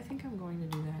 you know what, I think I'm going to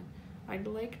do that. I'd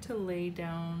like to lay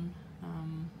down,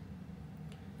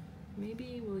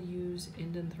 maybe we'll use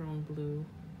Indanthrone Blue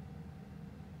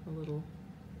a little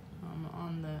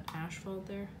on the asphalt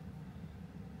there.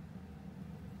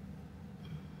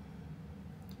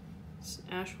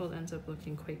 Asphalt ends up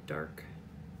looking quite dark,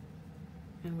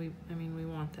 and we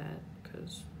want that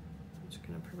because it's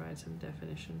going to provide some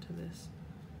definition to this.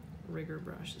 Rigger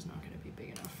brush is not going to be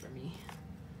big enough for me,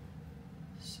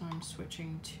 so I'm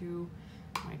switching to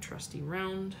my trusty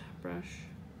round brush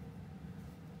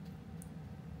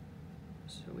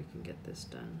so we can get this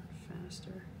done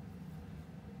faster.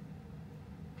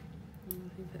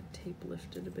 I think that tape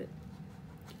lifted a bit.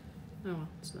 Oh well,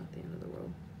 it's not the end of the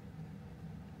world.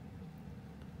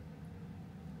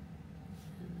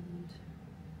 And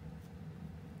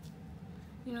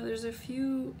you know, there's a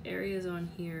few areas on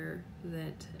here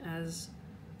that as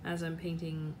I'm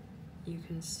painting, you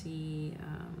can see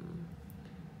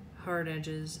hard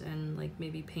edges and like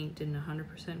maybe paint didn't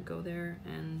 100% go there,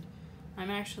 and I'm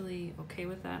actually okay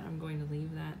with that. I'm going to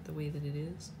leave that the way that it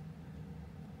is.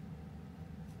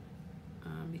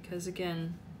 Because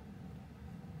again,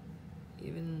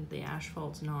 even the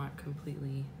asphalt's not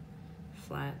completely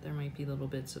flat. There might be little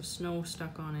bits of snow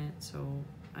stuck on it, so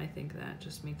I think that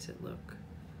just makes it look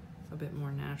a bit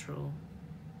more natural.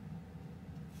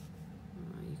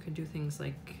 You could do things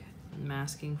like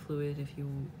masking fluid if you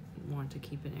want to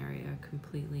keep an area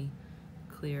completely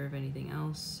clear of anything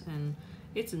else, and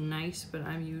it's nice, but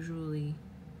I'm usually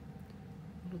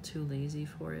a little too lazy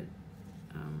for it.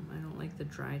 I don't like the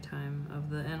dry time of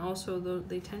the, and also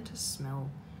they tend to smell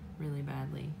really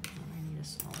badly. I need a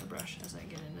smaller brush as I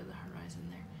get into the horizon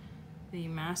there. The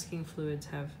masking fluids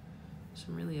have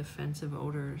some really offensive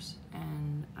odors,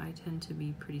 and I tend to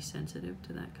be pretty sensitive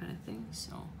to that kind of thing.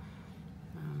 So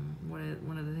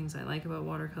one of the things I like about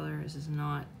watercolor is it's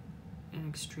not an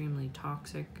extremely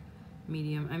toxic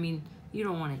medium. I mean, you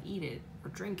don't want to eat it or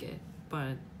drink it,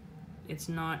 but it's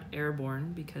not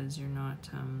airborne because you're not,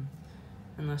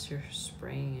 unless you're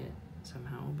spraying it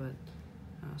somehow, but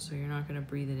so you're not going to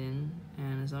breathe it in,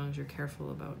 and as long as you're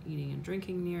careful about eating and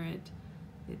drinking near it,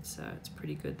 it's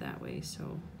pretty good that way.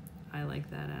 So I like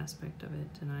that aspect of it,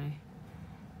 and I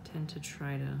tend to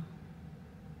try to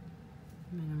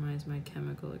minimize my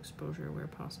chemical exposure where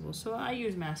possible. So I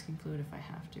use masking fluid if I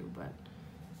have to, but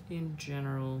in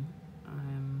general,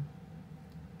 I'm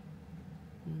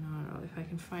not, if I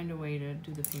can find a way to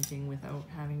do the painting without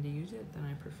having to use it, then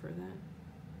I prefer that.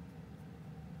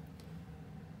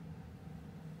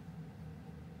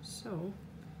 So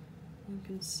you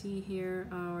can see here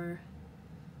our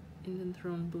Indian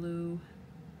Throne blue,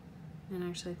 and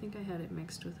actually I think I had it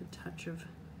mixed with a touch of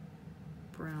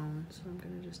brown, so I'm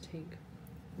gonna just take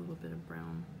a little bit of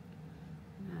brown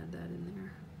and add that in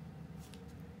there.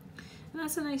 And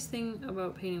that's a nice thing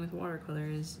about painting with watercolor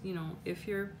is, you know, if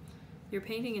you're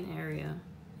painting an area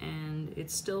and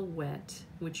it's still wet,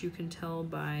 which you can tell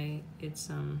by it's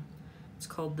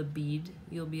called the bead,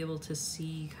 you'll be able to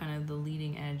see kind of the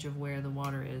leading edge of where the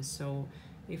water is. So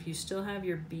if you still have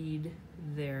your bead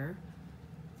there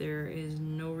is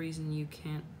no reason you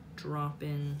can't drop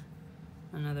in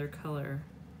another color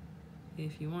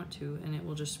if you want to, and it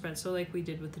will just spread. So like we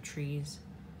did with the trees,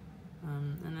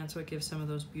 and that's what gives some of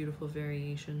those beautiful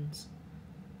variations.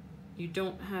 You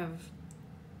don't have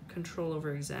control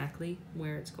over exactly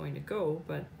where it's going to go,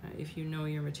 but if you know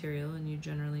your material and you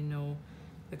generally know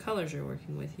the colors you're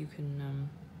working with, you can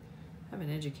have an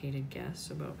educated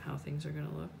guess about how things are going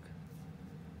to look.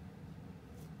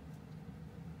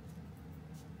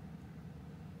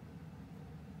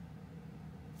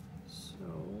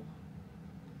 So,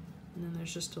 and then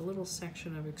there's just a little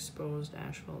section of exposed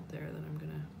asphalt there that I'm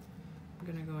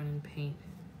gonna go in and paint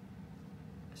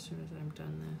as soon as I'm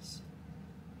done this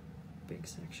big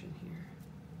section here.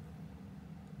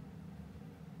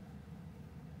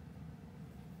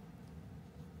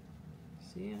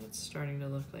 So yeah, it's starting to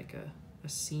look like a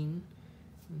scene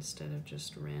instead of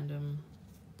just random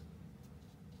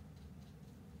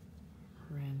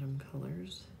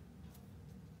colors.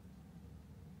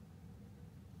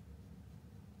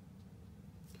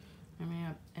 I may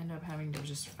end up having to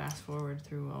just fast forward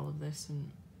through all of this and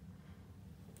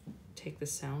take the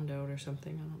sound out or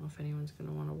something. I don't know if anyone's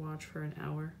gonna want to watch for an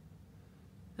hour,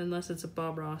 unless it's a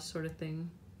Bob Ross sort of thing.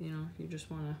 You know, if you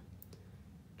just want to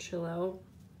chill out,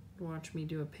 watch me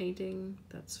do a painting,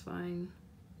 that's fine.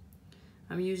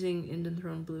 I'm using Indian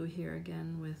Throne blue here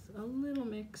again with a little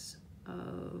mix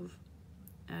of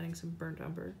adding some burnt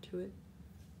umber to it.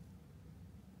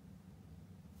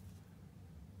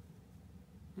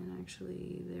 And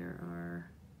actually there are,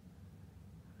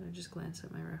 I just glanced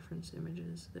at my reference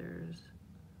images, there's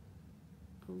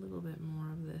a little bit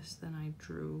more of this than I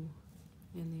drew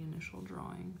in the initial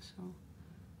drawing, so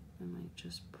I might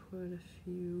just put a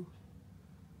few.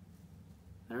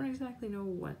 I don't exactly know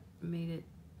what made it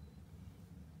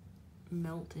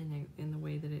melt in the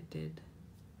way that it did.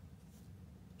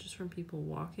 Just from people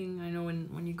walking. I know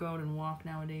when you go out and walk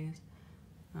nowadays,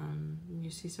 you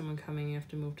see someone coming, you have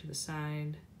to move to the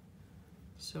side.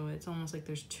 So it's almost like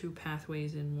there's two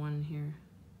pathways in one here.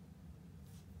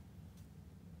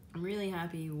 I'm really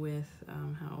happy with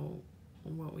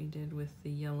what we did with the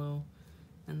yellow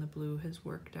and the blue has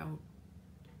worked out.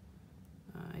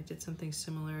 I did something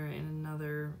similar in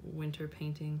another winter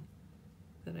painting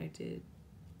that I did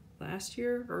last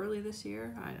year, early this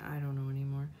year, I don't know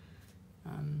anymore.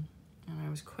 And I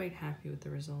was quite happy with the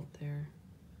result there.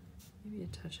 Maybe a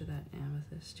touch of that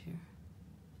amethyst here.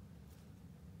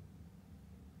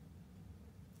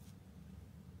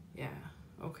 Yeah,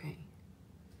 okay.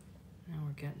 Now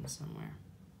we're getting somewhere.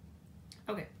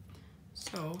 Okay,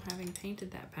 so having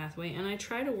painted that pathway, and I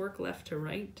try to work left to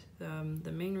right.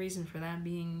 The main reason for that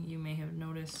being, you may have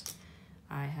noticed,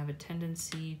 I have a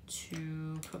tendency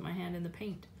to put my hand in the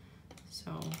paint.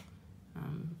 So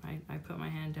I put my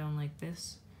hand down like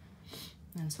this.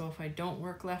 And so if I don't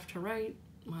work left to right,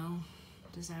 well,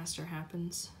 disaster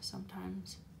happens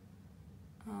sometimes.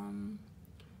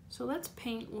 So let's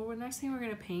paint. Well, the next thing we're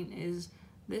going to paint is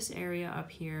this area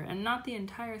up here, and not the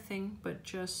entire thing, but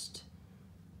just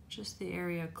the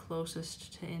area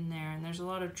closest to in there. And there's a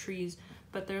lot of trees,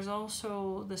 but there's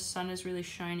also, the sun is really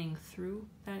shining through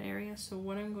that area. So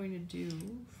what I'm going to do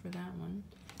for that one,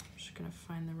 I'm just going to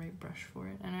find the right brush for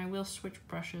it, and I will switch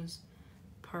brushes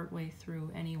partway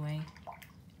through anyway.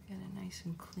 Get it nice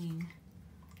and clean,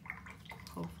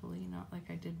 hopefully not like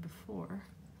I did before.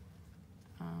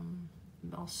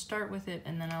 I'll start with it,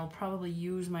 and then I'll probably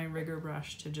use my rigger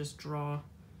brush to just draw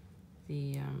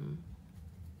the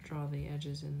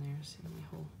edges in there. See,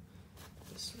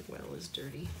 this well is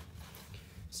dirty.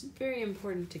 It's very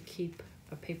important to keep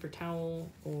a paper towel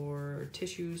or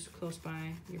tissues close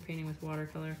by. You're painting with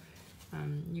watercolor.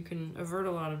 You can avert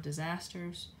a lot of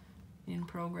disasters in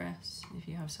progress if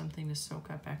you have something to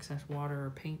soak up excess water or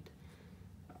paint,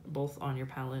 both on your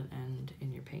palette and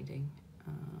in your painting.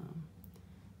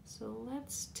 So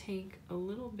let's take a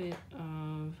little bit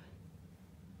of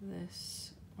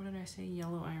this, what did I say,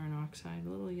 yellow iron oxide, a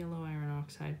little yellow iron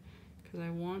oxide, because I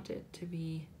want it to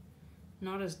be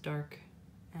not as dark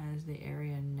as the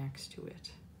area next to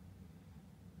it.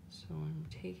 So I'm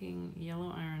taking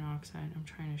yellow iron oxide. I'm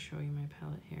trying to show you my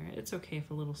palette here. It's okay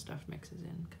if a little stuff mixes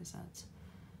in, because that's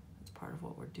part of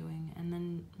what we're doing. And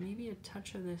then maybe a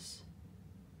touch of this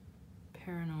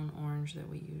Paranone orange that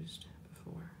we used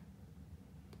before.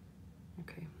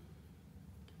 Okay,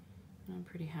 and I'm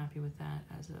pretty happy with that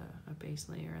as a base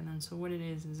layer. And then so what it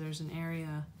is there's an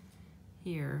area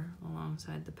here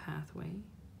alongside the pathway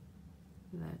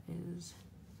that is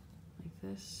like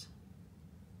this.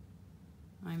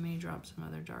 I may drop some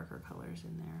other darker colors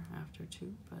in there after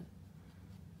too, but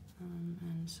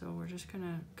and so we're just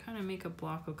gonna kind of make a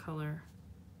block of color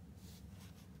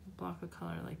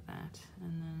like that,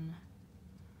 and then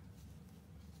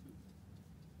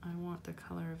I want the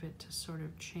color of it to sort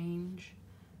of change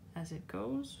as it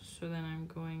goes. So then I'm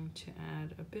going to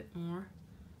add a bit more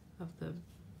of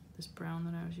this brown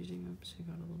that I was using. Oops,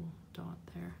 I got a little dot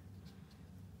there.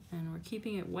 And we're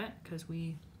keeping it wet because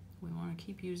we want to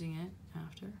keep using it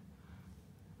after.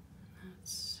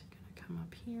 That's gonna come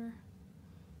up here.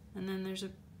 And then there's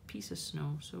a piece of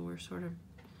snow, so we're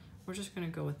just gonna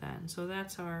go with that. And so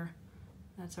that's our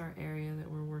area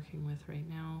that we're working with right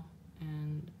now.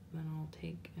 And then I'll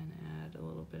take and add a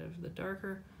little bit of the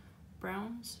darker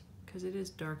browns, because it is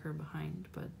darker behind,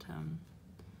 but I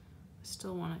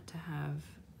still want it to have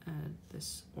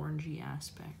this orangey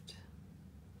aspect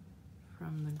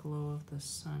from the glow of the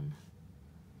sun.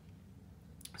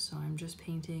 So I'm just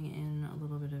painting in a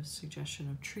little bit of suggestion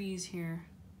of trees here.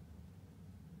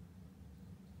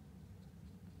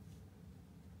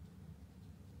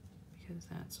 Because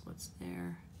that's what's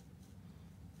there.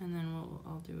 And then what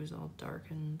I'll do is I'll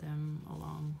darken them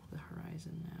along the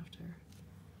horizon after.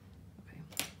 Okay,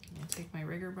 I'll take my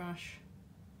rigger brush,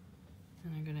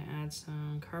 and I'm gonna add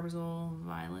some Carbazole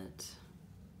Violet.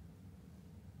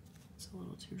 It's a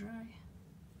little too dry.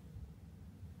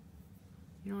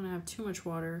 You don't have too much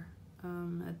water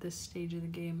at this stage of the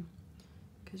game,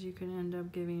 because you can end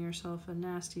up giving yourself a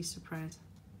nasty surprise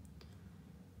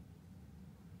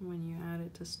when you add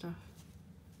it to stuff.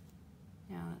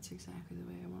 Yeah, that's exactly the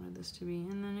way I wanted this to be.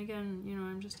 And then again, you know,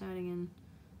 I'm just adding in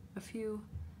a few.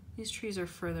 These trees are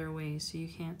further away, so you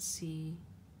can't see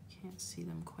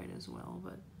them quite as well,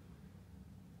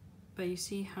 but you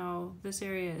see how this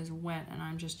area is wet, and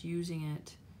I'm just using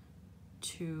it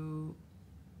to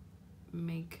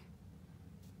make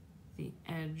the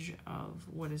edge of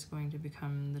what is going to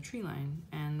become the tree line,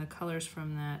 and the colors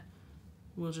from that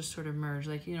will just sort of merge.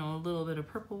 Like, you know, a little bit of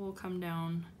purple will come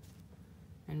down,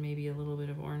 and maybe a little bit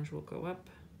of orange will go up,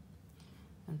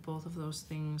 and both of those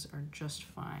things are just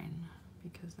fine,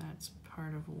 because that's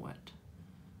part of what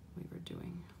we were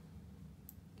doing.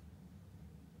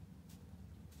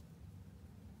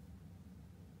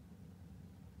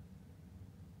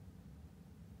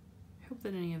 I hope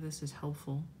that any of this is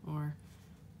helpful, or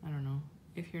I don't know,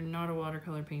 if you're not a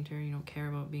watercolor painter, you don't care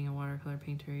about being a watercolor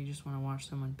painter, you just want to watch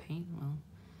someone paint, well,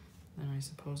 then I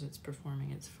suppose it's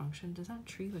performing its function. Does that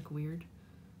tree look weird?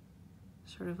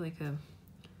 Sort of like a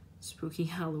spooky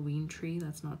Halloween tree.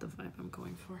 That's not the vibe I'm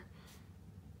going for.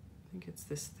 I think it's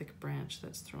this thick branch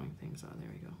that's throwing things out. There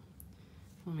we go.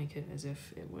 We'll make it as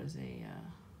if it was a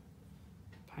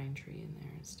pine tree in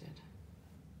there instead.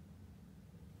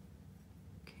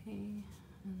 Okay,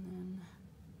 and then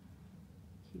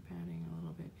keep adding a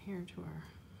little bit here to our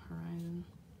horizon.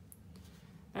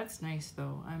 That's nice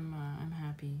though. I'm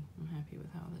happy. I'm happy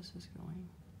with how this is going.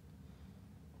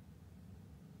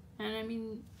 And I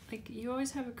mean, like, you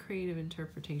always have a creative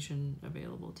interpretation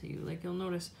available to you. Like, you'll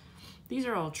notice these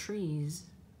are all trees,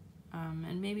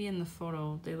 and maybe in the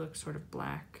photo they look sort of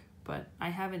black, but I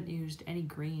haven't used any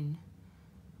green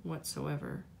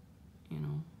whatsoever, you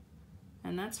know,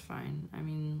 and that's fine. I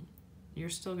mean, you're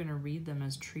still gonna read them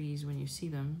as trees when you see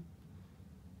them.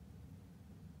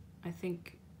 I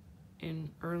think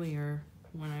in earlier,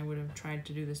 when I would have tried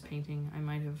to do this painting, I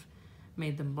might have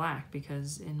made them black,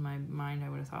 because in my mind I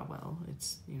would have thought, well,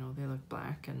 it's, you know, they look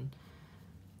black and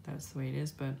that's the way it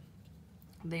is, but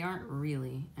they aren't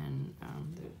really, and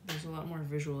there's a lot more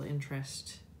visual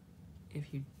interest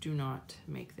if you do not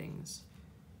make things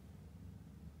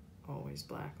always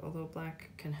black, although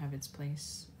black can have its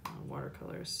place.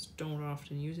 Watercolors don't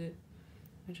often use it.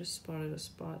 I just spotted a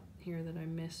spot here that I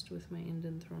missed with my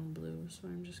Indanthrone blue, so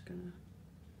I'm just gonna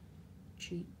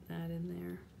cheat that in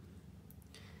there.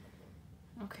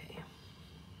 Okay,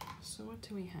 so what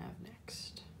do we have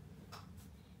next?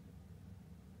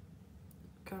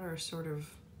 Got our sort of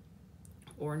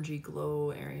orangey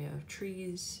glow area of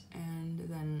trees, and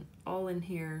then all in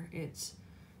here,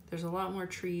 there's a lot more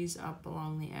trees up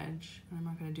along the edge, and I'm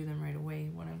not gonna do them right away.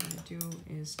 What I'm gonna do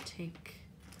is take,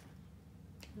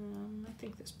 I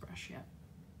think this brush, yeah.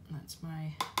 That's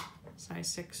my size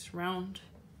 6 round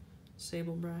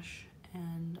sable brush,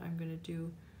 and I'm gonna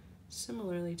do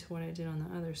similarly to what I did on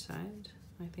the other side.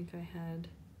 I think I had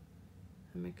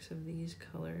a mix of these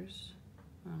colors,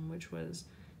 which was,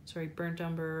 burnt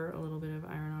umber, a little bit of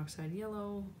iron oxide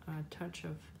yellow, a touch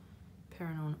of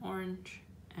Paranone orange,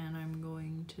 and I'm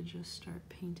going to just start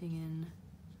painting in.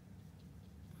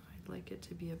 I'd like it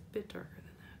to be a bit darker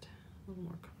than that, a little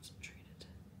more concentrated.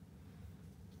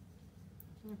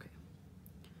 Okay,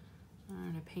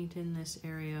 I'm gonna paint in this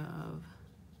area of,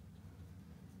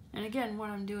 and again, what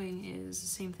I'm doing is the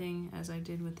same thing as I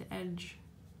did with the edge.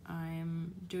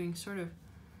 I'm doing sort of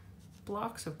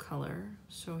blocks of color.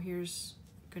 So here's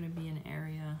gonna be an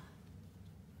area,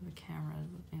 the camera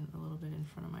in a little bit in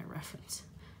front of my reference.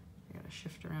 I gotta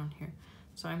shift around here.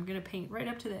 So I'm gonna paint right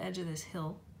up to the edge of this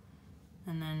hill,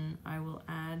 and then I will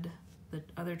add the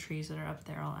other trees that are up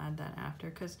there. I'll add that after,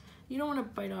 because you don't want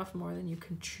to bite off more than you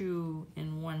can chew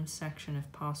in one section if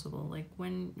possible. Like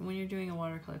when you're doing a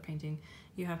watercolor painting,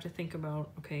 you have to think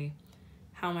about, okay,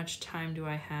 how much time do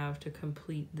I have to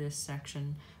complete this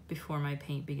section before my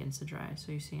paint begins to dry?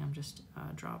 So you see I'm just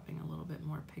dropping a little bit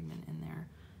more pigment in there.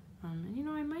 And you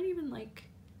know, I might even like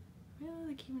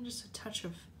even just a touch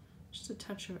of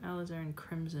alizarin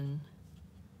crimson.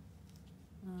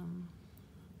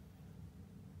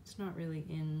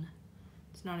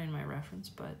 It's not in my reference,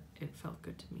 but it felt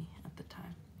good to me at the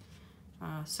time.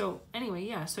 So anyway,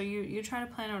 yeah, so you try to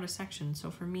plan out a section. So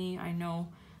for me, I know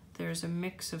there's a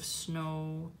mix of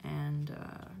snow and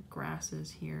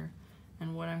grasses here.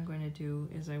 And what I'm going to do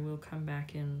is I will come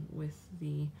back in with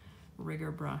the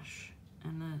rigger brush,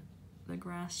 and the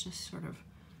grass just sort of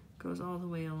goes all the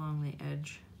way along the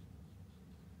edge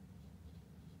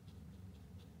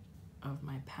of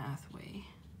my pathway.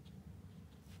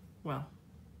 Well,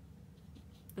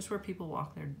 this is where people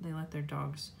walk. They let their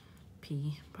dogs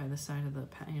pee by the side of the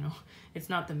path, you know. It's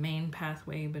not the main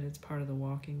pathway, but it's part of the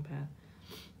walking path.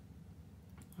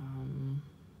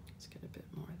 Let's get a bit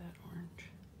more of that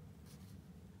orange.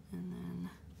 And then,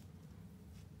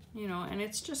 you know, and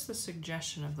it's just the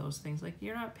suggestion of those things. Like,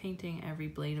 you're not painting every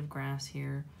blade of grass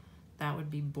here. That would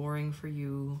be boring for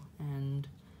you, and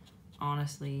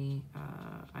honestly,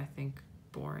 I think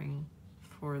boring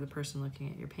for the person looking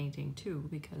at your painting too,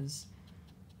 because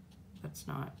that's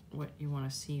not what you want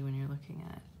to see when you're looking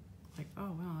at, like,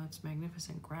 oh wow, that's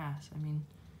magnificent grass. I mean,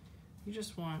 you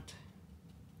just want,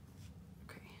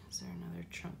 okay, is there another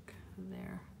chunk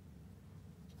there?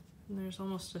 And there's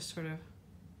almost a sort of,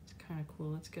 it's kind of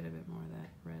cool. Let's get a bit more of that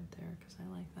red there, because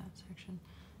I like that section.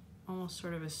 Almost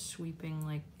sort of a sweeping,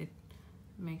 like it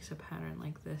makes a pattern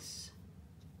like this,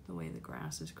 the way the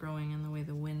grass is growing and the way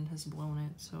the wind has blown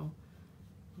it. So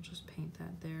I'll just paint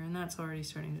that there, and that's already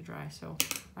starting to dry. So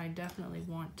I definitely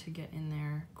want to get in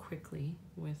there quickly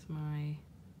with my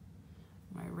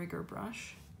rigger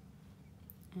brush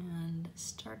and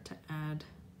start to add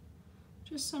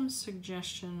just some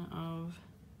suggestion of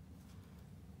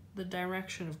the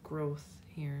direction of growth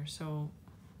here. So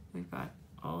we've got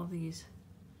all of these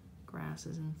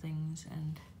grasses and things,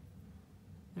 and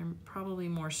they're probably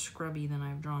more scrubby than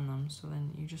I've drawn them, so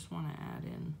then you just want to add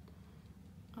in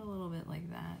a little bit like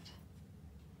that.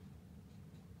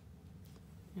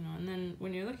 You know, and then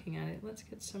when you're looking at it, let's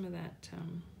get some of that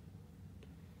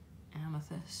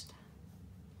amethyst.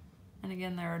 And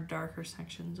again, there are darker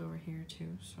sections over here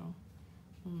too, so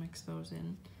we'll mix those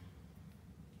in.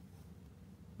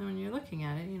 And when you're looking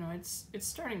at it, you know, it's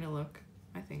starting to look,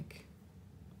 I think,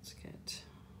 let's get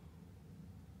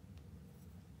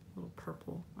a little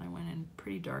purple. I went in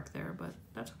pretty dark there, but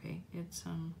that's okay. It's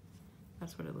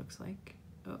that's what it looks like.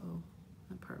 Uh-oh,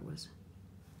 that part was,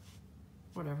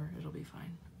 whatever, it'll be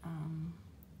fine. And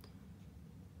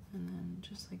then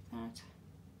just like that.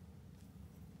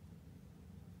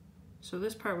 So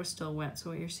this part was still wet, so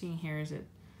what you're seeing here is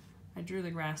I drew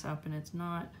the grass up and it's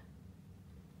not,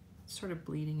 it's sort of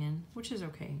bleeding in, which is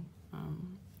okay.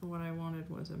 What I wanted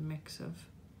was a mix of,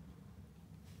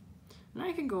 and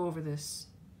I can go over this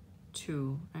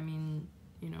too. I mean,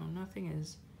 you know, nothing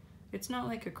is, it's not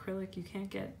like acrylic, you can't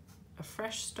get a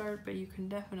fresh start, but you can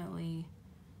definitely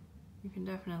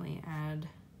add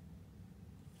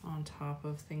on top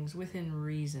of things within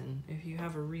reason. If you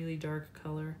have a really dark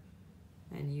color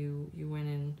and you went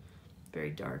in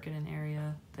very dark in an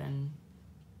area, then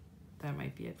that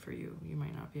might be it for you. You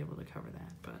might not be able to cover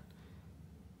that, but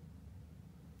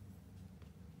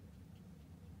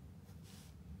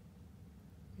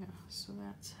yeah, so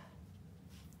that's,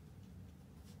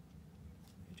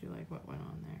 I do like what went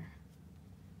on there.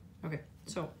 Okay,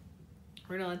 so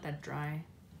we're gonna let that dry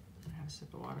and have a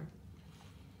sip of water.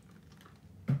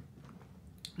 And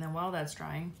then while that's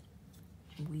drying,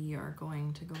 we are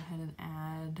going to go ahead and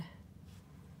add,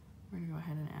 we're gonna go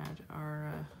ahead and add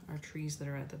our trees that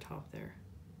are at the top there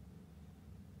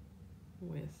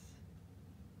with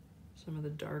some of the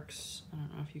darks. I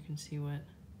don't know if you can see what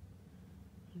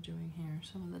I'm doing here,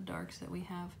 some of the darks that we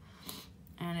have.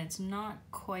 And it's not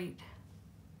quite,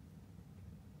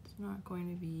 it's not going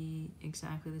to be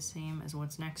exactly the same as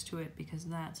what's next to it because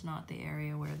that's not the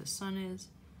area where the sun is.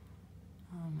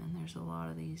 And there's a lot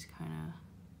of these kind of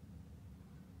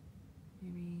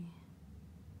maybe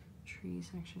tree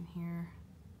section here.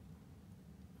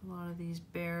 A lot of these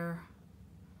bare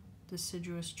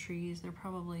deciduous trees. They're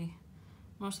probably,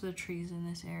 most of the trees in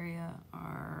this area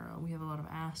are, we have a lot of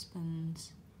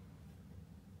aspens.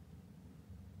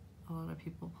 A lot of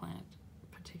people plant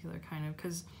a particular kind of,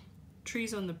 because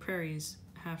trees on the prairies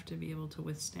have to be able to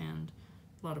withstand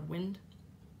a lot of wind.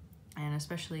 And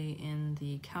especially in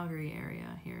the Calgary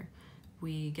area here,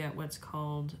 we get what's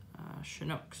called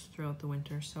Chinooks throughout the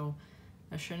winter. So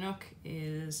a Chinook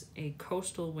is a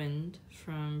coastal wind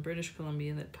from British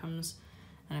Columbia that comes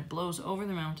and it blows over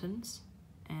the mountains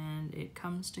and it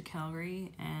comes to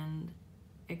Calgary and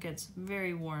it gets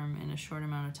very warm in a short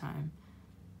amount of time.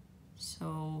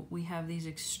 So we have these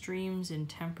extremes in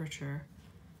temperature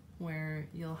where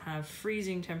you'll have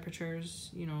freezing temperatures,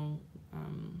 you know,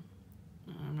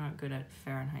 I'm not good at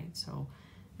Fahrenheit, so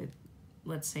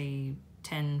let's say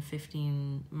 10,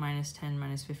 15, minus 10,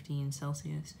 minus 15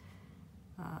 Celsius,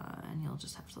 and you'll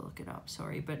just have to look it up,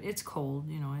 sorry, but it's cold,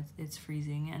 you know, it's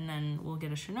freezing, and then we'll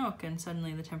get a Chinook, and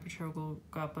suddenly the temperature will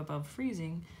go up above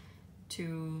freezing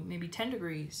to maybe 10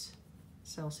 degrees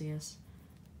Celsius,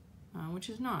 which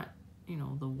is not, you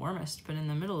know, the warmest, but in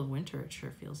the middle of winter it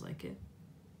sure feels like it.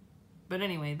 But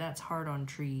anyway, that's hard on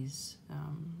trees,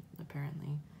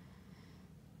 apparently.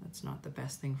 That's not the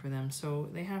best thing for them. So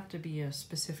they have to be a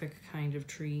specific kind of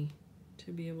tree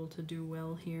to be able to do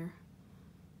well here.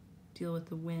 Deal with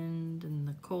the wind and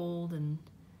the cold and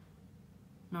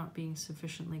not being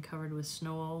sufficiently covered with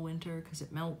snow all winter because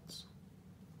it melts.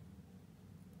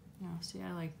 Yeah, see,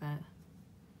 I like that.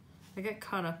 I get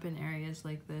caught up in areas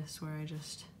like this where I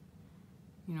just,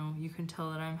 you know, you can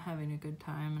tell that I'm having a good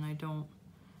time and I don't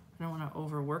want to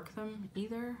overwork them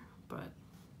either, but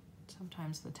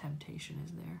sometimes the temptation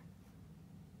is there.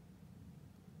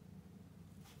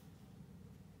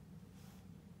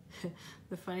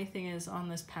 The funny thing is on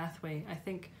this pathway, I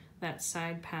think that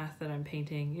side path that I'm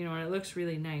painting, you know, and it looks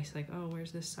really nice, like, oh,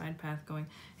 where's this side path going?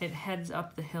 It heads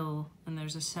up the hill and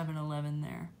there's a 7-Eleven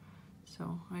there.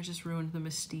 So I just ruined the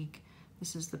mystique.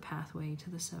 This is the pathway to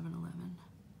the 7-Eleven.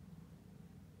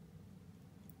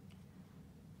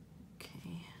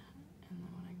 Okay, and then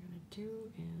what I'm gonna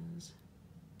do is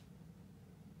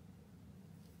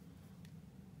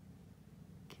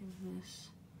give this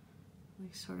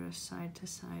like sort of side to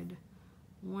side,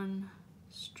 one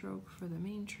stroke for the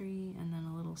main tree and then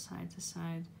a little side to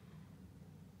side.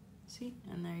 See,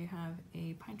 and there you have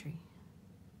a pine tree.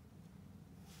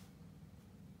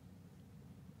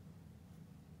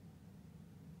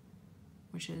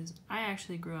 Which is, I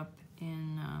actually grew up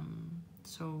in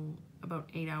so about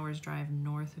 8 hours drive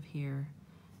north of here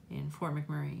in Fort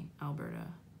McMurray, Alberta.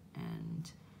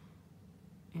 And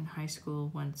in high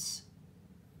school, once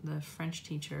the French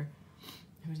teacher,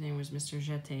 whose name was Mr.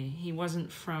 Jeté, he wasn't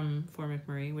from Fort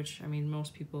McMurray, which, I mean,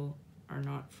 most people are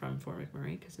not from Fort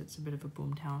McMurray because it's a bit of a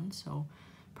boom town, so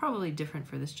probably different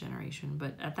for this generation,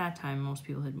 but at that time most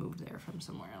people had moved there from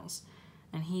somewhere else.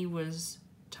 And he was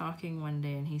talking one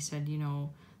day and he said, you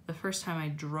know, the first time I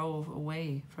drove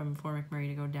away from Fort McMurray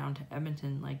to go down to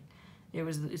Edmonton, like,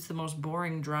 it's the most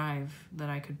boring drive that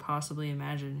I could possibly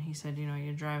imagine. He said, you know,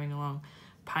 you're driving along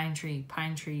pine tree,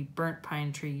 burnt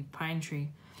pine tree,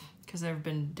 because there have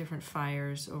been different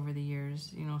fires over the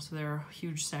years, you know, so there are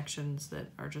huge sections that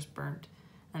are just burnt,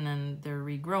 and then they're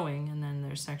regrowing, and then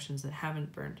there's sections that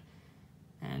haven't burnt.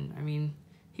 And I mean,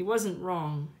 he wasn't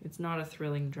wrong. It's not a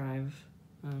thrilling drive,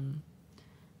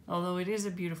 although it is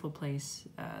a beautiful place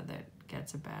that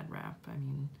gets a bad rap. I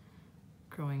mean,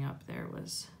 growing up there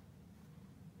was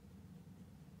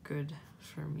good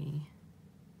for me.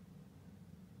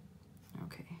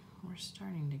 Okay, we're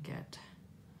starting to get,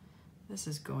 this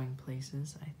is going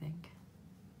places, I think.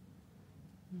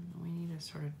 We need a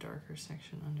sort of darker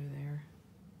section under there.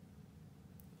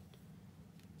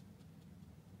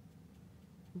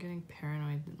 I'm getting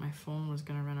paranoid that my phone was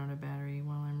going to run out of battery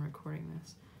while I'm recording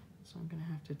this, so I'm going to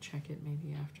have to check it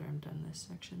maybe after I'm done this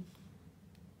section.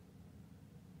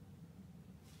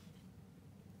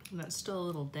 That's still a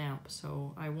little damp,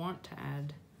 so I want to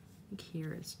add, I think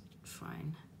here it's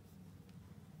fine.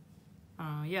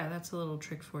 Yeah, that's a little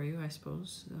trick for you, I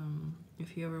suppose.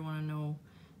 If you ever want to know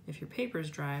if your paper's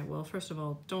dry, well, first of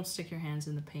all, don't stick your hands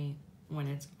in the paint when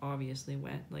it's obviously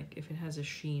wet. Like, if it has a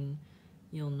sheen,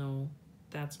 you'll know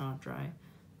that's not dry.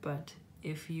 But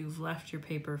if you've left your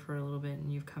paper for a little bit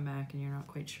and you've come back and you're not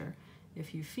quite sure,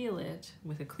 if you feel it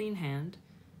with a clean hand,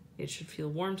 it should feel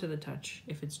warm to the touch.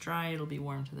 If it's dry, it'll be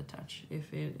warm to the touch.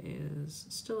 If it is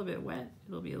still a bit wet,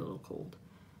 it'll be a little cold.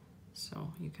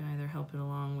 So you can either help it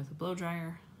along with a blow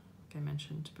dryer, like I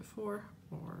mentioned before,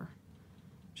 or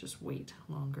just wait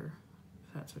longer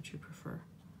if that's what you prefer,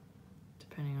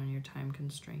 depending on your time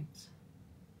constraints.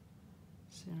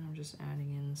 So I'm just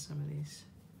adding in some of these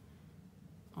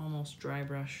almost dry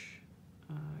brush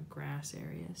grass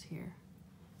areas here,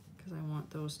 because I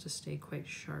want those to stay quite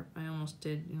sharp. I almost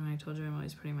did, you know, I told you I'm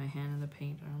always putting my hand in the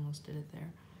paint. I almost did it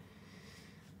there.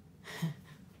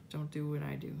 Don't do what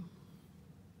I do.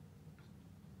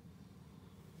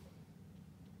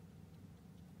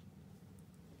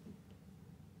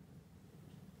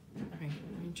 Okay,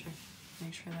 let me check,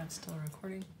 make sure that's still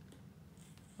recording.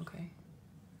 Okay.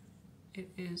 It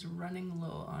is running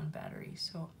low on battery,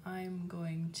 so I'm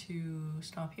going to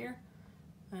stop here,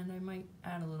 and I might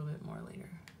add a little bit more later.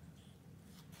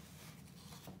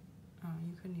 Oh,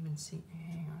 you couldn't even see.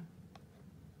 Hang on.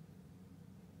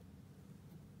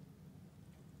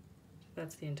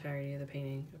 That's the entirety of the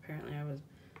painting. Apparently I was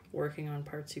working on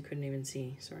parts you couldn't even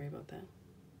see. Sorry about that.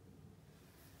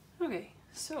 Okay,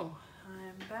 so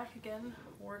I'm back again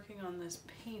working on this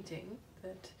painting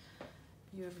that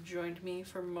you have joined me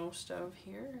for most of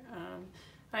here.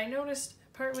 I noticed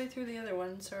partway through the other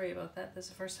one, sorry about that, this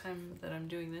is the first time that I'm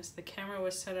doing this, the camera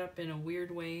was set up in a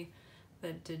weird way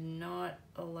that did not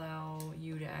allow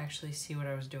you to actually see what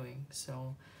I was doing.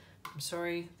 So I'm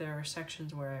sorry, there are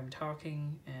sections where I'm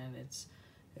talking and it's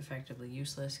effectively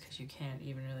useless because you can't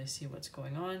even really see what's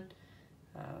going on.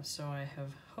 So I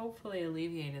have hopefully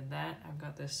alleviated that. I've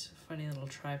got this funny little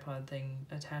tripod thing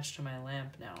attached to my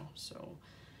lamp now, so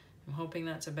I'm hoping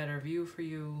that's a better view for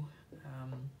you.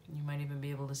 You might even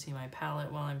be able to see my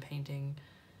palette while I'm painting,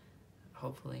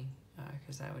 hopefully,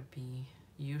 because that would be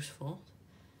useful.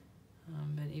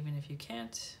 But even if you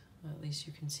can't, at least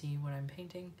you can see what I'm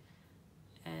painting.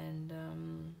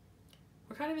 And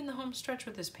we're kind of in the home stretch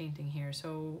with this painting here.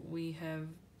 So we have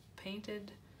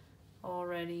painted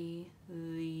already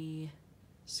the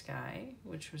sky,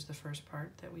 which was the first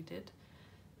part that we did.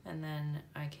 And then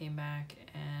I came back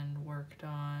and worked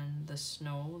on the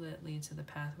snow that leads to the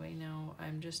pathway. Now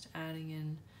I'm just adding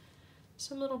in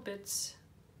some little bits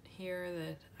here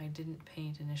that I didn't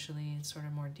paint initially. It's sort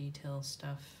of more detail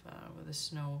stuff with the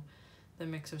snow, the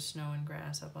mix of snow and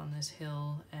grass up on this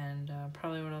hill. And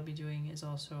probably what I'll be doing is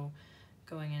also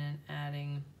going in and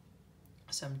adding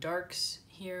some darks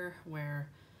here where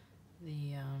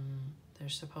the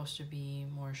there's supposed to be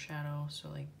more shadow. So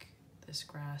like this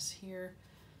grass here,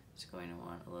 it's going to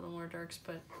want a little more darks,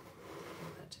 but I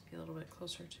want that to be a little bit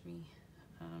closer to me.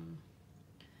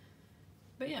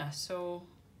 But yeah, so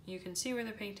you can see where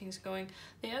the painting's going.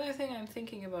 The other thing I'm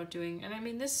thinking about doing, and I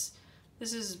mean this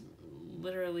is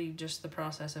literally just the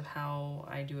process of how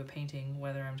I do a painting,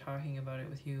 whether I'm talking about it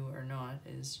with you or not,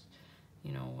 is,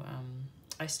 you know,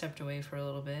 I stepped away for a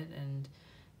little bit and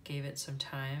gave it some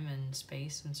time and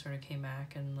space and sort of came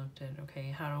back and looked at,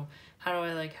 okay, how do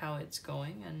I like how it's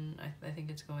going? And I think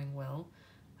it's going well.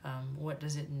 What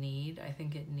does it need? I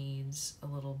think it needs a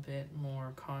little bit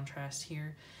more contrast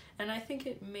here. And I think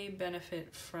it may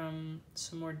benefit from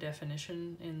some more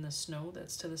definition in the snow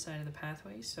that's to the side of the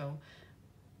pathway. So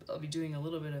I'll be doing a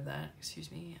little bit of that,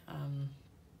 excuse me,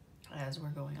 as we're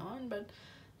going on. But,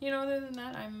 you know, other than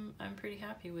that, I'm pretty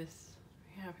happy with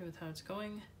how it's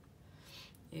going.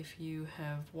 If you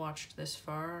have watched this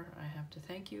far, I have to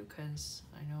thank you, because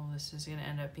I know this is going to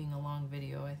end up being a long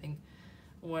video. I think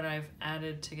what I've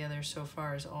added together so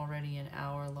far is already an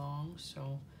hour long,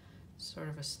 so sort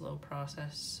of a slow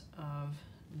process of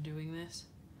doing this.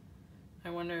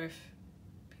 I wonder if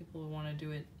people want to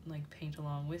do it like paint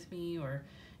along with me, or,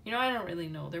 you know, I don't really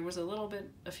know. There was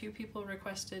a few people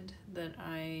requested that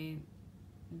I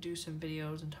do some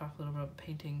videos and talk a little bit about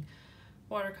painting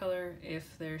watercolor.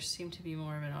 If there seemed to be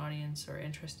more of an audience or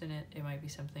interest in it, it might be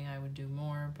something I would do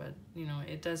more, but, you know,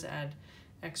 it does add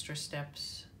extra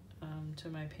steps to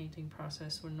my painting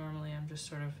process, when normally I'm just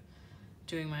sort of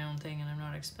doing my own thing and I'm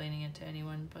not explaining it to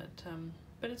anyone.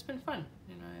 But it's been fun,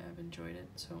 you know, I've enjoyed it.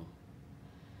 So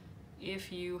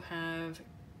if you have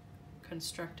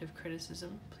constructive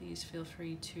criticism, please feel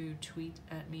free to tweet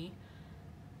at me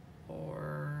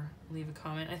or leave a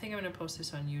comment. I think I'm going to post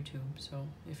this on YouTube, so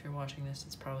if you're watching this,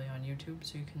 it's probably on YouTube,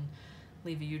 so you can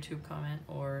leave a YouTube comment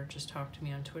or just talk to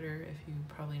me on Twitter if you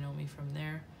probably know me from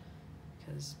there,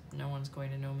 because no one's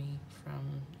going to know me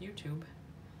from YouTube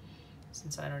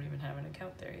since I don't even have an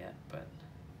account there yet, but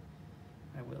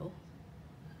I will.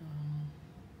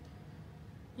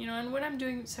 You know, and when I'm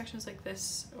doing sections like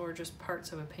this or just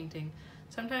parts of a painting,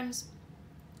 sometimes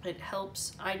it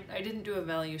helps. I didn't do a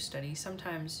value study.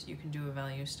 Sometimes you can do a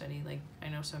value study. Like, I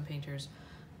know some painters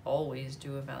always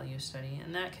do a value study,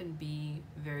 and that can be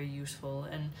very useful.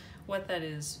 And what that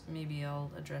is, maybe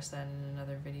I'll address that in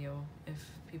another video if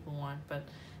people want, but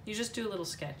you just do a little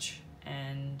sketch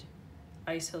and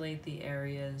isolate the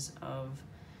areas of,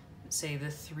 say,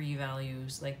 the three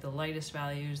values, like the lightest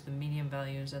values, the medium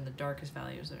values, and the darkest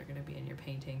values that are going to be in your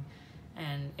painting.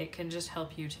 And it can just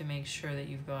help you to make sure that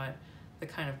you've got the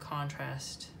kind of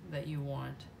contrast that you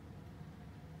want.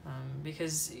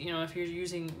 Because, you know, if you're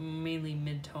using mainly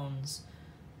mid-tones,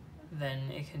 then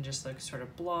it can just look sort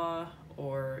of blah,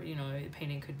 or, you know, a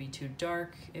painting could be too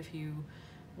dark if you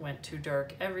went too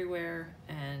dark everywhere,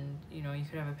 and, you know, you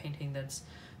could have a painting that's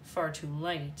far too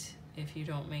light if you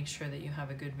don't make sure that you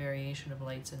have a good variation of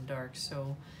lights and darks.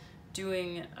 So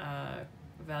doing a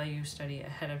value study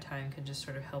ahead of time can just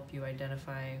sort of help you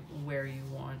identify where you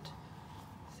want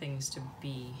things to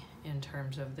be in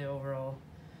terms of the overall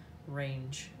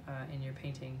range in your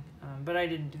painting. But I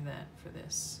didn't do that for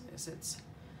this, as it's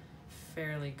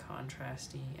fairly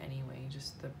contrasty anyway.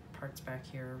 Just the parts back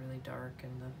here are really dark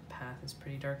and the path is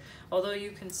pretty dark. Although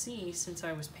you can see, since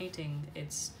I was painting,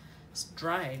 it's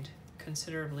dried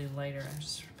considerably lighter. I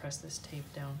just press this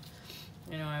tape down.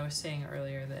 You know, I was saying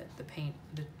earlier that the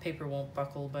paper won't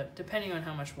buckle, but depending on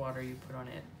how much water you put on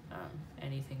it,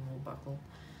 anything will buckle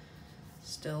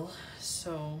still.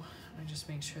 So I just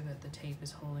make sure that the tape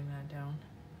is holding that down.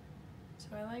 So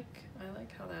I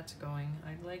like how that's going.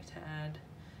 I'd like to add,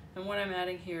 and what I'm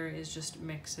adding here is just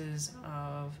mixes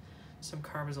of some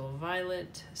carbazole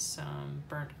violet, some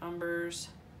burnt umbers.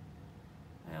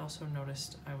 I also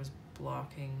noticed I was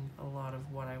blocking a lot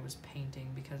of what I was painting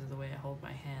because of the way I hold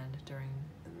my hand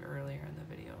earlier in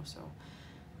the video, so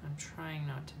I'm trying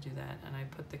not to do that, and I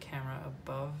put the camera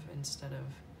above instead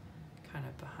of kind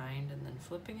of behind and then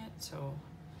flipping it. So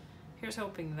here's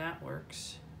hoping that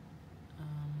works.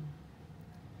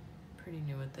 Pretty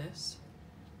new at this.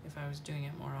 If I was doing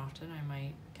it more often, I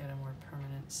might get a more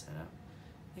permanent setup.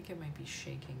 I think it might be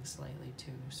shaking slightly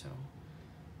too, so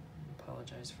I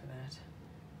apologize for that.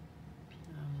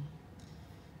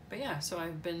 But yeah, so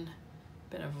I've been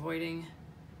avoiding,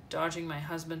 dodging my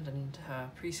husband and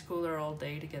preschooler all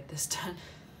day to get this done.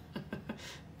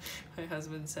 My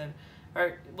husband said, all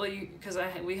right, well, because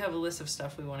we have a list of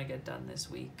stuff we want to get done this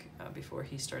week before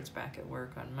he starts back at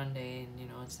work on Monday, and, you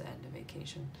know, it's the end of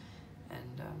vacation.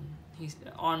 And he's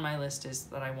on my list is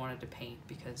that I wanted to paint,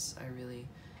 because I really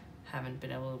haven't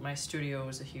been able to. My studio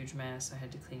was a huge mess. I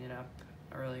had to clean it up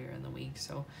earlier in the week,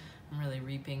 so I'm really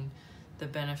reaping the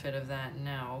benefit of that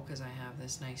now, because I have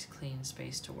this nice clean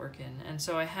space to work in. And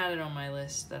so I had it on my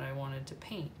list that I wanted to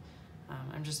paint.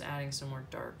 I'm just adding some more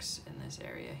darks in this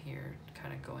area here,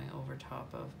 kind of going over top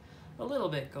of a little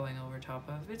bit going over top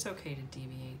of. It's okay to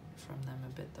deviate from them a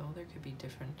bit though. There could be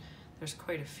different, there's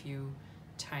quite a few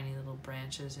tiny little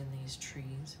branches in these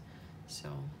trees. So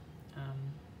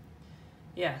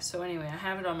yeah, so anyway, I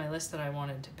have it on my list that I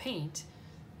wanted to paint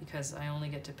because I only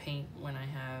get to paint when I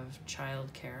have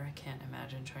childcare. I can't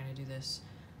imagine trying to do this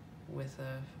with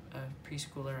a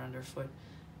preschooler underfoot.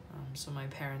 So my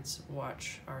parents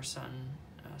watch our son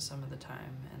some of the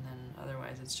time, and then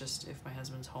otherwise it's just if my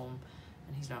husband's home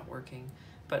and he's not working.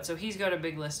 But so he's got a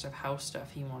big list of house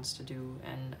stuff he wants to do,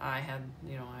 and I had,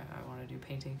 you know, I want to do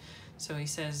painting. So he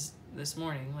says this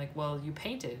morning, like, well, you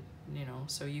painted, you know,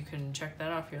 so you can check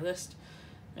that off your list.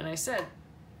 And I said,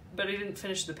 but I didn't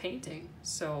finish the painting,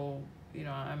 so, you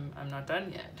know, I'm not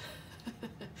done yet.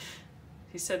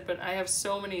 He said, but I have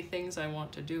so many things I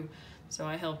want to do. So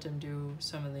I helped him do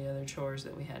some of the other chores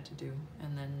that we had to do.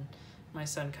 And then my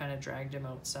son kind of dragged him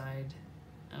outside,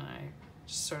 and I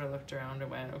just sort of looked around and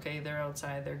went, okay, they're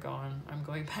outside, they're gone. I'm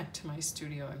going back to my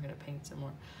studio. I'm going to paint some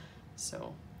more.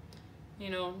 So, you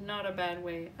know, not a bad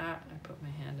way. I put my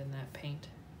hand in that paint.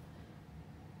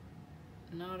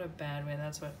 Not a bad way.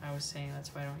 That's what I was saying.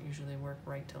 That's why I don't usually work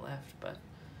right to left, but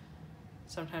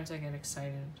sometimes I get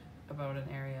excited about an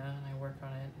area and I work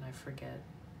on it and I forget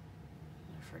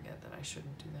that I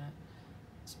shouldn't do that.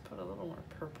 Let's put a little more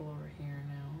purple over here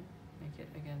now. Make it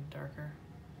again darker.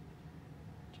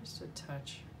 Just a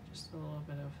touch, just a little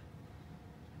bit of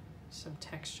some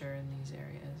texture in these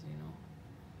areas, you know.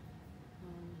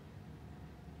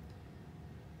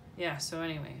 Yeah, so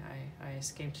anyway, I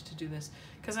escaped to do this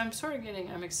because I'm sort of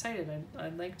getting, I'm excited.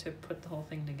 I'd like to put the whole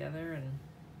thing together and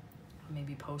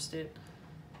maybe post it.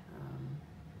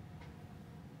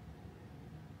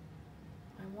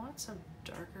 I want some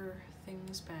darker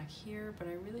things back here, but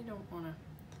I really don't want to.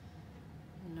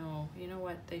 No, you know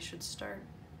what? They should start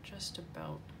just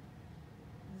about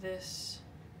this.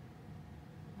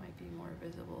 Might be more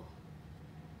visible,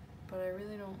 but I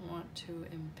really don't want to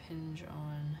impinge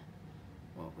on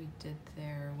what we did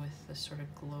there with the sort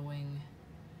of glowing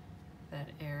that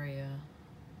area,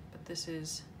 but this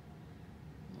is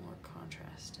more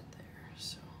contrasted there.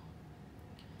 So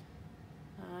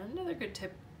another good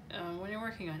tip when you're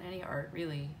working on any art,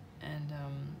 really, and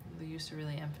we used to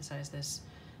really emphasize this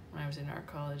when I was in art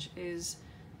college, is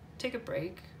take a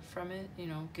break from it, you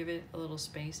know, give it a little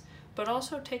space, but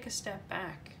also take a step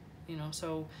back, you know,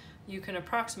 so you can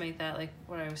approximate that, like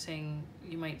what I was saying,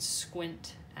 you might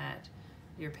squint at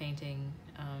your painting,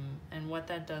 and what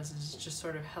that does is just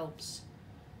sort of helps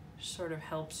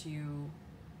you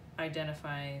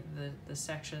identify the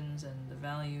sections and the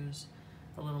values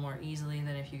a little more easily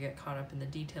than if you get caught up in the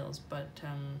details. But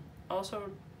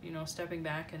also, you know, stepping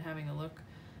back and having a look.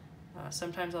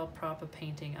 Sometimes I'll prop a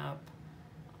painting up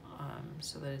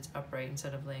so that it's upright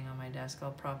instead of laying on my desk.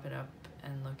 I'll prop it up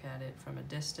and look at it from a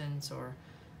distance, or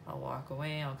I'll walk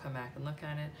away, I'll come back and look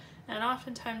at it. And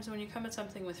oftentimes when you come at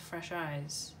something with fresh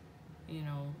eyes, you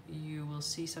know, you will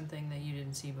see something that you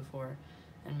didn't see before,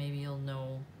 and maybe you'll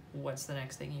know what's the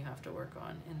next thing you have to work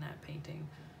on in that painting.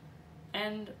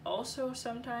 And also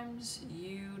sometimes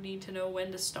you need to know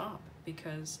when to stop,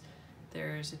 because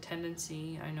there's a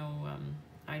tendency, I know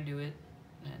I do it,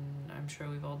 and I'm sure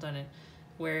we've all done it,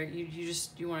 where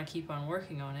you want to keep on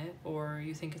working on it, or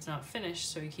you think it's not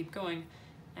finished, so you keep going,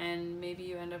 and maybe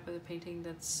you end up with a painting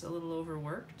that's a little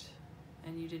overworked,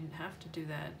 and you didn't have to do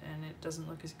that, and it doesn't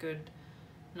look as good,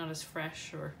 not as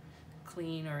fresh or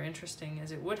clean or interesting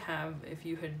as it would have if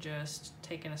you had just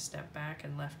taken a step back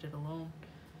and left it alone.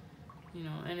 You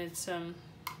know, and it's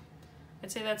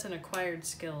I'd say that's an acquired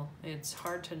skill. It's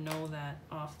hard to know that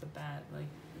off the bat. Like,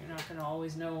 you're not gonna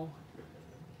always know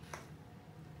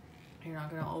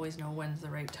when's the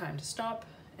right time to stop,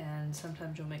 and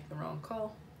sometimes you'll make the wrong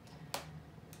call.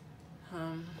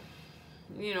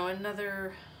 You know,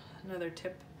 another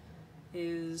tip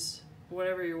is,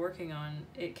 whatever you're working on,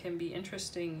 it can be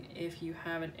interesting if you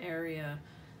have an area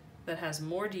that has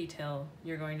more detail.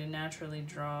 You're going to naturally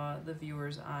draw the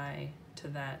viewer's eye to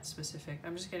that specific.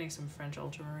 I'm just getting some French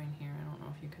ultramarine here. I don't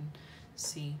know if you can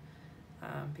see,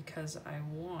 because I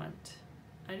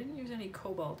didn't use any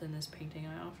cobalt in this painting.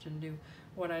 I often do.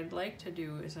 What I'd like to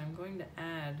do is I'm going to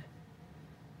add,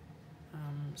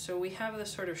 so we have the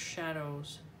sort of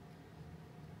shadows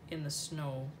in the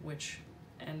snow, which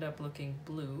end up looking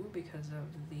blue because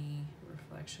of the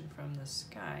reflection from the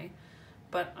sky,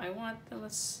 but I want them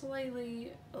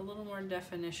a little more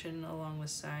definition along the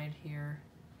side here.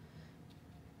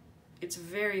 It's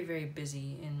very, very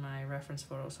busy in my reference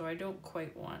photo, so I don't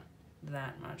quite want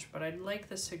that much, but I'd like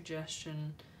the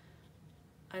suggestion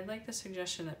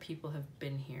that people have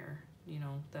been here, you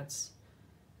know, that's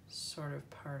sort of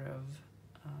part of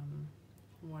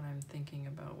what I'm thinking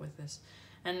about with this.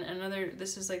 And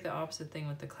this is like the opposite thing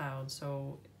with the clouds,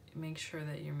 so make sure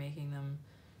that you're making them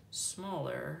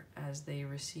smaller as they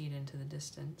recede into the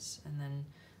distance, and then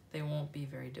they won't be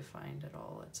very defined at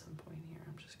all at some point here.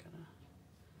 I'm just gonna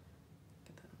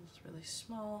get those really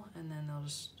small, and then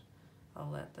I'll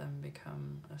let them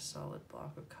become a solid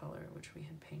block of color, which we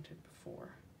had painted before.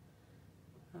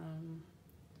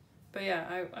 But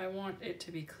yeah, I want it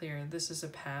to be clear, this is a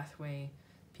pathway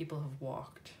people have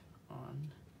walked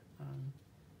on.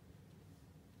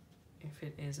 If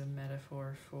it is a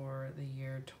metaphor for the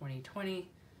year 2020,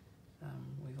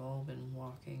 we've all been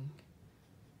walking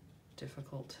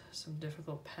some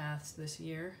difficult paths this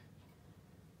year.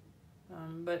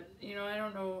 But you know, I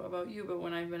don't know about you, but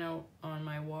when I've been out on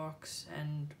my walks,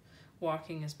 and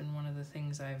walking has been one of the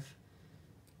things I've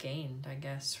gained, I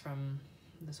guess, from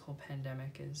this whole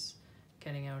pandemic, is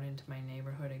getting out into my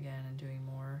neighborhood again and doing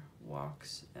more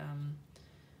walks.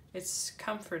 It's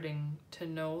comforting to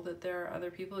know that there are other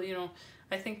people. You know,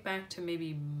 I think back to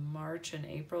maybe March and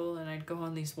April, and I'd go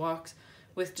on these walks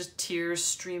with just tears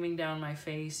streaming down my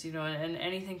face, you know, and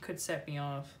anything could set me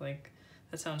off. Like,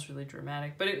 that sounds really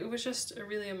dramatic, but it was just a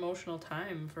really emotional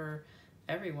time for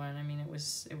everyone. I mean, it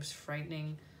was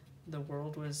frightening. The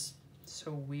world was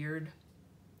so weird.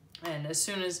 And as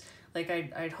soon as, like,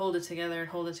 I'd hold it together,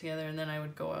 and then I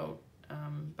would go out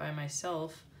by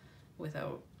myself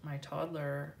without my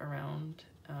toddler around,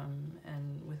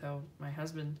 and without my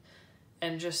husband,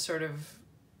 and just sort of,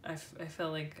 I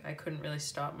felt like I couldn't really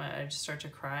stop I'd just start to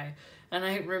cry. And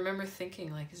I remember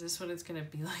thinking, like, is this what it's gonna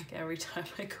be like every time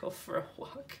I go for a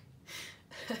walk?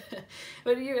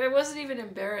 But I wasn't even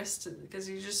embarrassed, because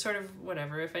you just sort of,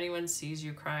 whatever, if anyone sees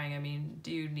you crying, I mean,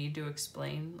 do you need to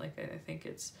explain? Like, I think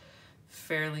it's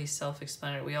fairly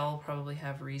self-explanatory. We all probably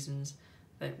have reasons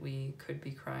that we could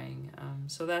be crying.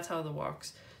 So that's how the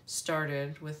walks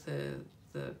started, with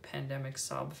the pandemic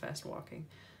sob fest walking.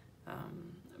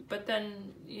 But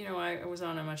then, you know, I was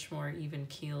on a much more even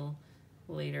keel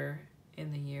later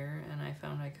in the year, and I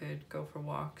found I could go for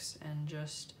walks and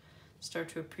just start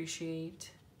to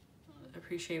appreciate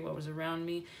what was around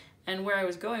me. And where I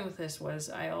was going with this was,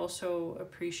 I also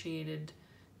appreciated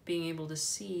being able to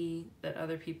see that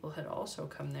other people had also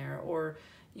come there. Or,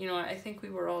 you know, I think we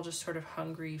were all just sort of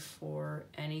hungry for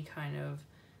any kind of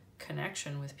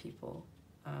connection with people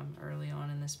early on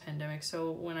in this pandemic.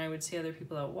 So when I would see other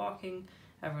people out walking,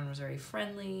 everyone was very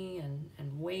friendly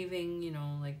and waving, you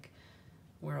know, like,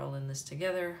 we're all in this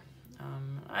together.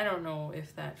 I don't know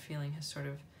if that feeling has sort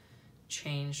of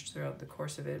changed throughout the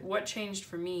course of it. What changed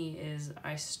for me is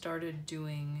I started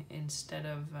doing, instead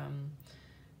of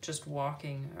just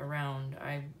walking around,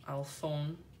 I'll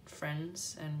phone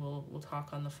friends and we'll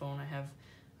talk on the phone. I have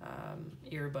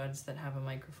earbuds that have a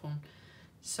microphone,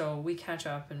 so we catch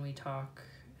up and we talk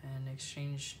and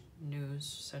exchange news,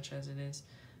 such as it is,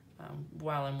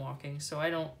 while I'm walking. So we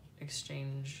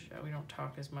don't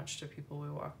talk as much to people we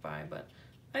walk by, but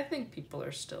I think people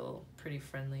are still pretty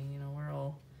friendly. You know, we're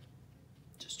all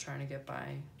just trying to get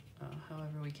by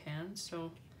however we can.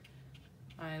 So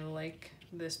I like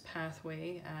this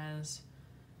pathway as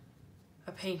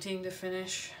a painting to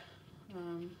finish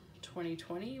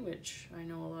 2020, which I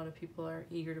know a lot of people are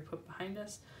eager to put behind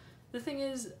us. The thing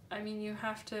is, I mean,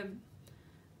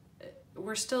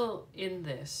 we're still in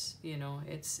this, you know,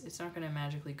 it's not going to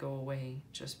magically go away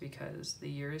just because the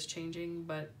year is changing,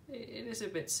 but it is a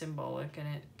bit symbolic, and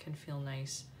it can feel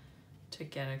nice to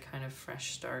get a kind of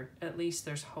fresh start. At least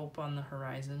there's hope on the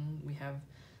horizon. We have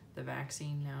the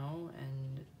vaccine now,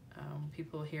 and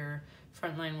people here,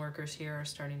 frontline workers here, are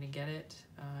starting to get it.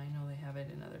 I know they have it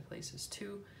in other places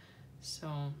too.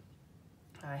 So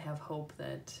I have hope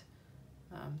that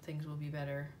things will be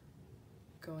better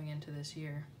going into this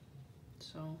year.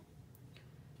 So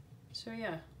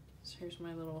yeah, so here's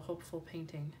my little hopeful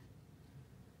painting.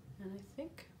 And I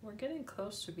think we're getting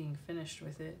close to being finished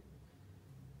with it.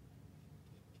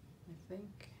 I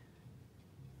think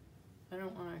I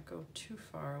don't want to go too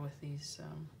far with these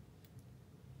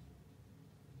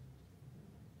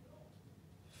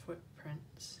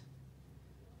footprints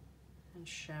and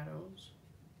shadows.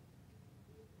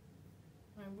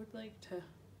 I would like to,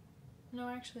 no,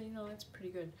 actually, no, that's pretty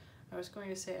good. I was going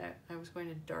to say I was going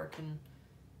to darken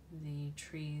the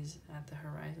trees at the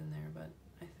horizon there, but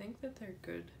I think that they're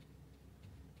good.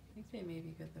 I think they may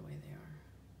be good the way they are.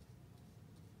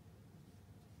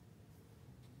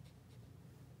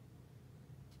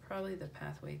 Probably the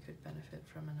pathway could benefit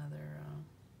from another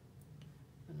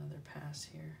pass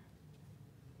here.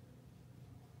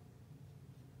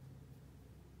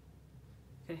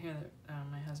 You can hear that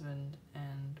my husband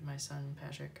and my son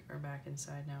Patrick are back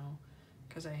inside now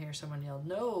because I hear someone yell,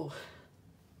 "No,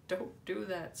 don't do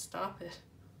that, stop it."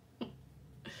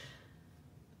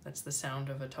 That's the sound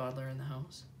of a toddler in the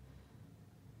house.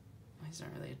 He's not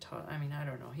really a toddler. I mean, I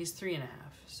don't know. He's 3.5,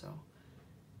 so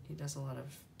he does a lot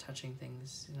of touching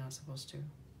things he's not supposed to.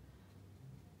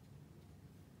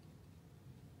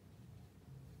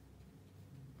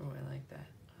 Oh, I like that.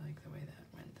 I like the way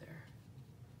that went there.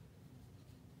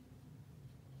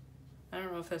 I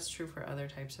don't know if that's true for other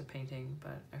types of painting,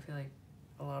 but I feel like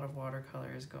a lot of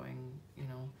watercolor is going, you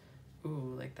know,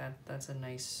 ooh, like that's a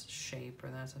nice shape, or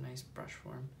that's a nice brush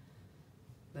form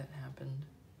that happened.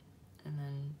 And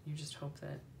then you just hope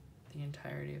that the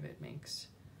entirety of it makes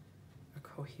a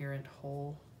coherent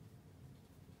whole.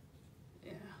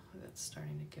 Yeah, that's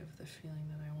starting to give the feeling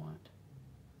that I want.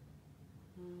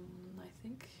 I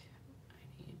think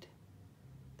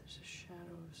there's a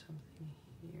shadow of something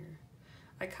here.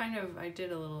 I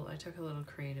took a little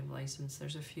creative license.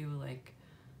 There's a few, like,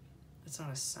 it's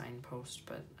not a signpost,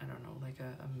 but I don't know, like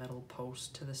a metal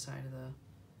post to the side of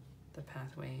the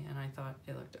pathway, and I thought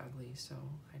it looked ugly, so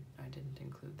I didn't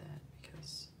include that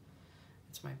because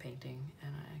it's my painting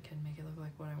and I can make it look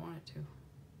like what I want it to.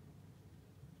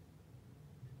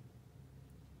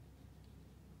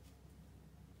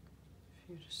 A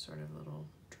few just sort of little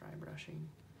dry brushing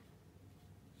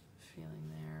feeling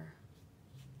there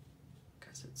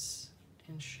because it's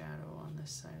in shadow on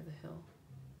this side of the hill.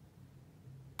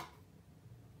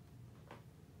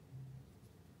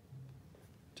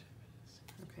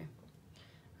 Okay,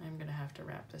 I'm gonna have to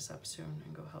wrap this up soon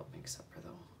and go help make supper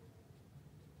though.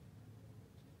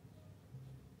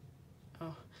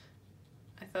 Oh,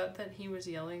 I thought that he was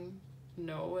yelling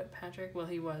no at Patrick. Well,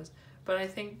 he was, but I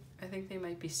think they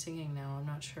might be singing now. I'm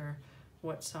not sure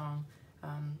what song.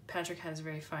 Patrick has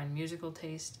very fine musical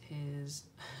taste. His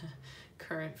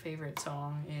current favorite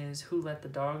song is "Who Let the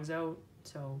Dogs Out."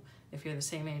 So if you're the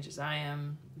same age as I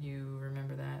am, you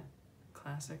remember that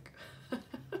classic.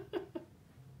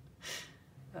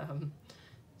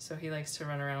 So he likes to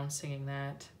run around singing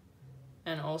that.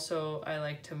 And also I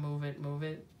like to Move It, Move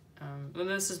It. And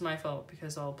this is my fault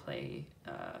because I'll play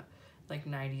like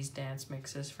 90s dance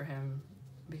mixes for him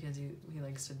because he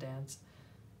likes to dance.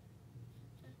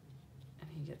 And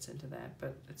he gets into that,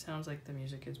 but it sounds like the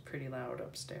music is pretty loud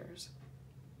upstairs.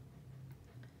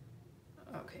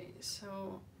 Okay,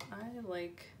 so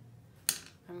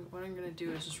what I'm gonna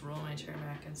do is just roll my chair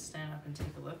back and stand up and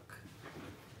take a look.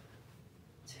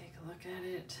 Take a look at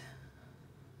it.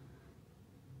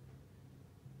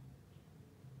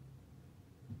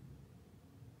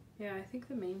 Yeah, I think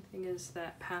the main thing is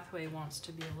that pathway wants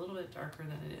to be a little bit darker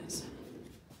than it is.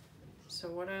 So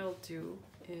what I'll do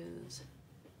is,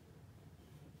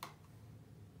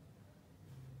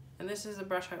 and this is a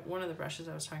brush, one of the brushes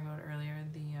I was talking about earlier,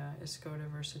 the Escoda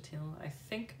Versatile. I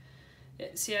think,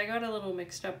 see, I got a little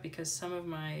mixed up because some of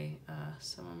my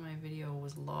video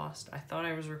was lost. I thought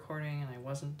I was recording and I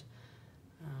wasn't.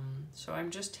 So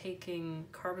I'm just taking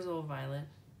Carbazole Violet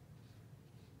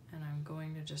and I'm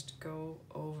going to just go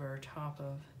over top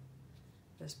of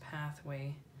this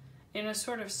pathway in a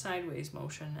sort of sideways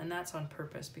motion, and that's on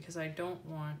purpose because I'm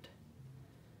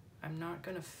not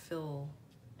gonna fill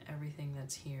everything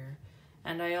that's here.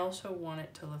 And I also want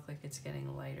it to look like it's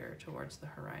getting lighter towards the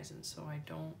horizon, so I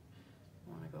don't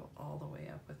want to go all the way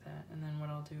up with that. And then what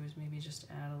I'll do is maybe just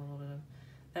add a little bit of,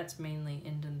 that's mainly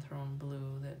Indanthrone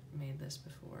Blue that made this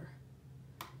before.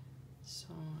 So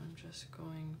I'm just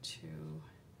going to,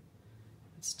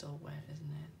 it's still wet,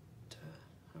 isn't it?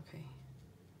 Okay.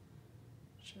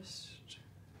 Just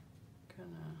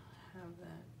gonna have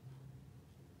that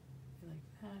be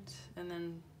like that, and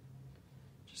then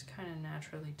just kind of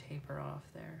naturally taper off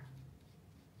there.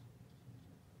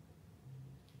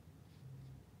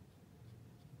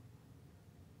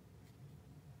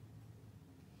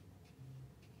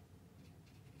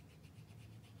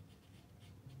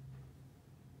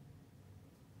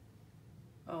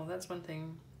 Oh, that's one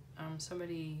thing.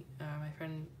 Somebody, my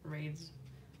friend Raids,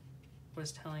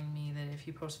 was telling me that if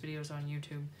you post videos on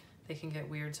YouTube, they can get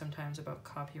weird sometimes about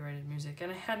copyrighted music.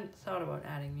 And I hadn't thought about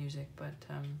adding music, but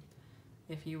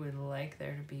if you would like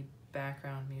there to be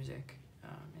background music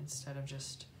instead of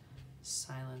just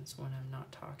silence when I'm not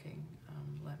talking,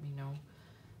 let me know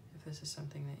if this is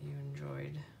something that you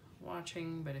enjoyed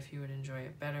watching, but if you would enjoy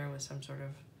it better with some sort of,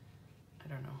 I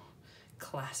don't know,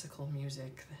 classical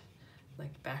music,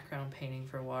 like background painting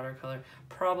for watercolor.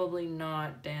 Probably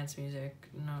not dance music.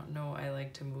 No, I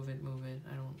like to move it, move it.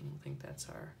 I don't think that's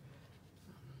our,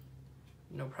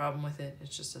 no problem with it. It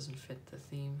just doesn't fit the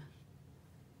theme.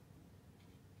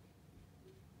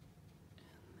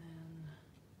 And then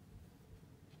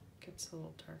gets a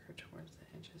little darker towards the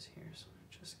edges here, so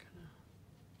I'm just gonna,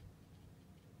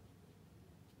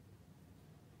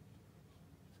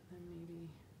 and then maybe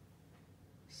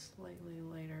slightly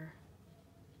lighter.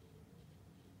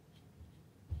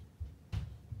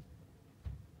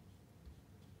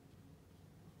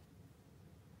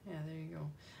 Yeah, there you go.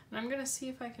 And I'm gonna see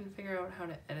if I can figure out how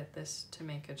to edit this to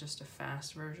make just a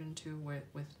fast version too, with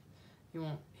you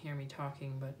won't hear me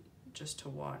talking, but just to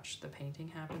watch the painting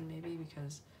happen maybe,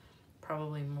 because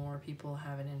probably more people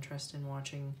have an interest in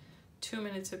watching 2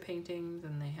 minutes of painting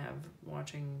than they have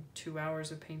watching 2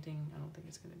 hours of painting. I don't think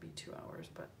it's gonna be 2 hours,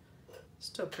 but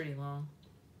still pretty long.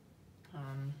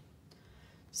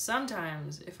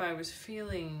 Sometimes if I was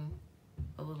feeling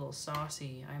a little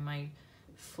saucy, I might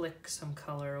flick some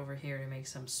color over here to make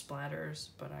some splatters,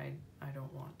 but I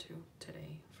don't want to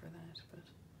today for that.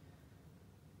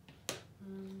 But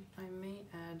I may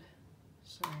add,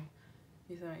 sorry,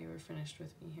 you thought you were finished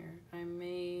with me here. I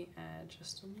may add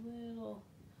just a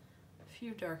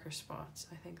few darker spots.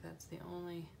 I think that's the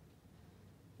only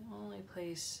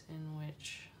place in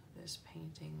which this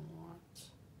painting wants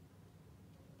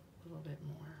a little bit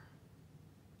more.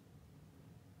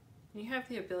 You have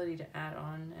the ability to add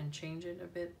on and change it a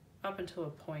bit up until a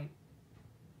point.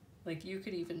 Like you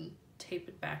could even tape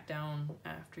it back down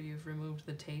after you've removed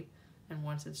the tape and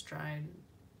once it's dried,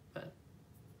 but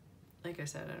like I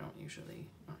said, I don't usually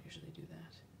do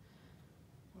that.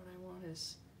 What I want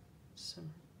is some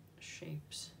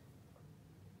shapes.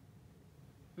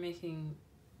 I'm making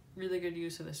really good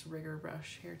use of this rigger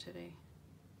brush here today.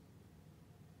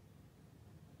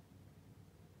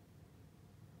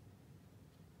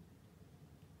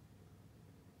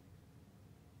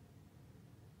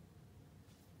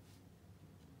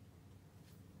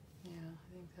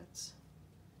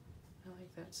 I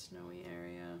like that snowy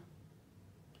area.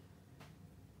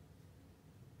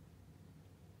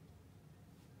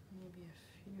 Maybe a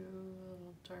few, a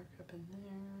little dark up in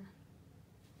there.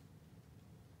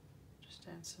 Just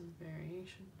add some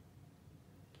variation.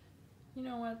 You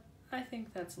know what? I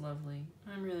think that's lovely.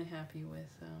 I'm really happy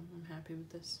with, I'm happy with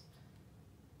this.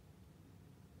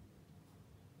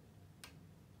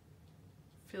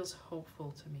 Feels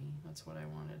hopeful to me. That's what I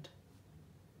wanted.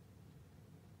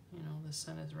 You know, the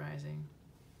sun is rising.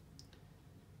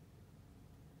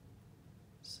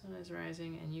 Sun is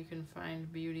rising, and you can find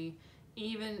beauty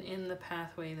even in the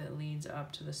pathway that leads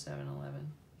up to the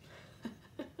 7-Eleven.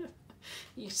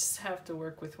 You just have to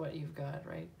work with what you've got,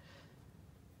 right?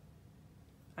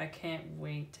 I can't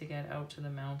wait to get out to the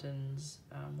mountains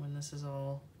when this is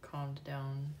all calmed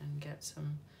down and get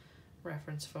some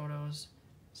reference photos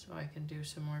so I can do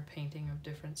some more painting of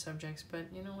different subjects. But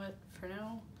you know what? For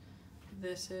now,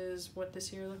 this is what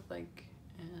this year looked like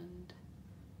and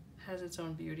has its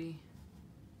own beauty.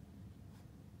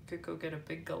 You could go get a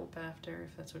big gulp after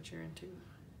if that's what you're into.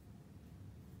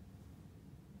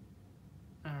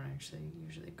 I don't actually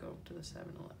usually go to the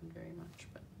 7-Eleven very much,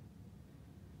 but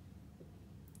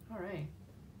all right.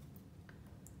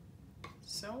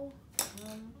 So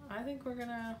I think we're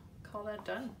gonna call that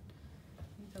done. I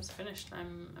think that's finished.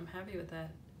 I'm happy with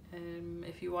that.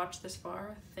 If you watched this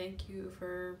far, thank you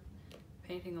for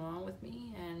painting along with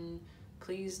me, and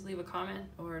please leave a comment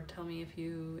or tell me if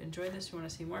you enjoy this, you want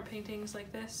to see more paintings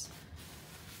like this,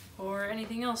 or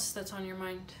anything else that's on your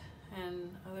mind.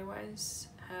 And otherwise,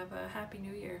 have a happy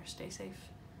new year. Stay safe.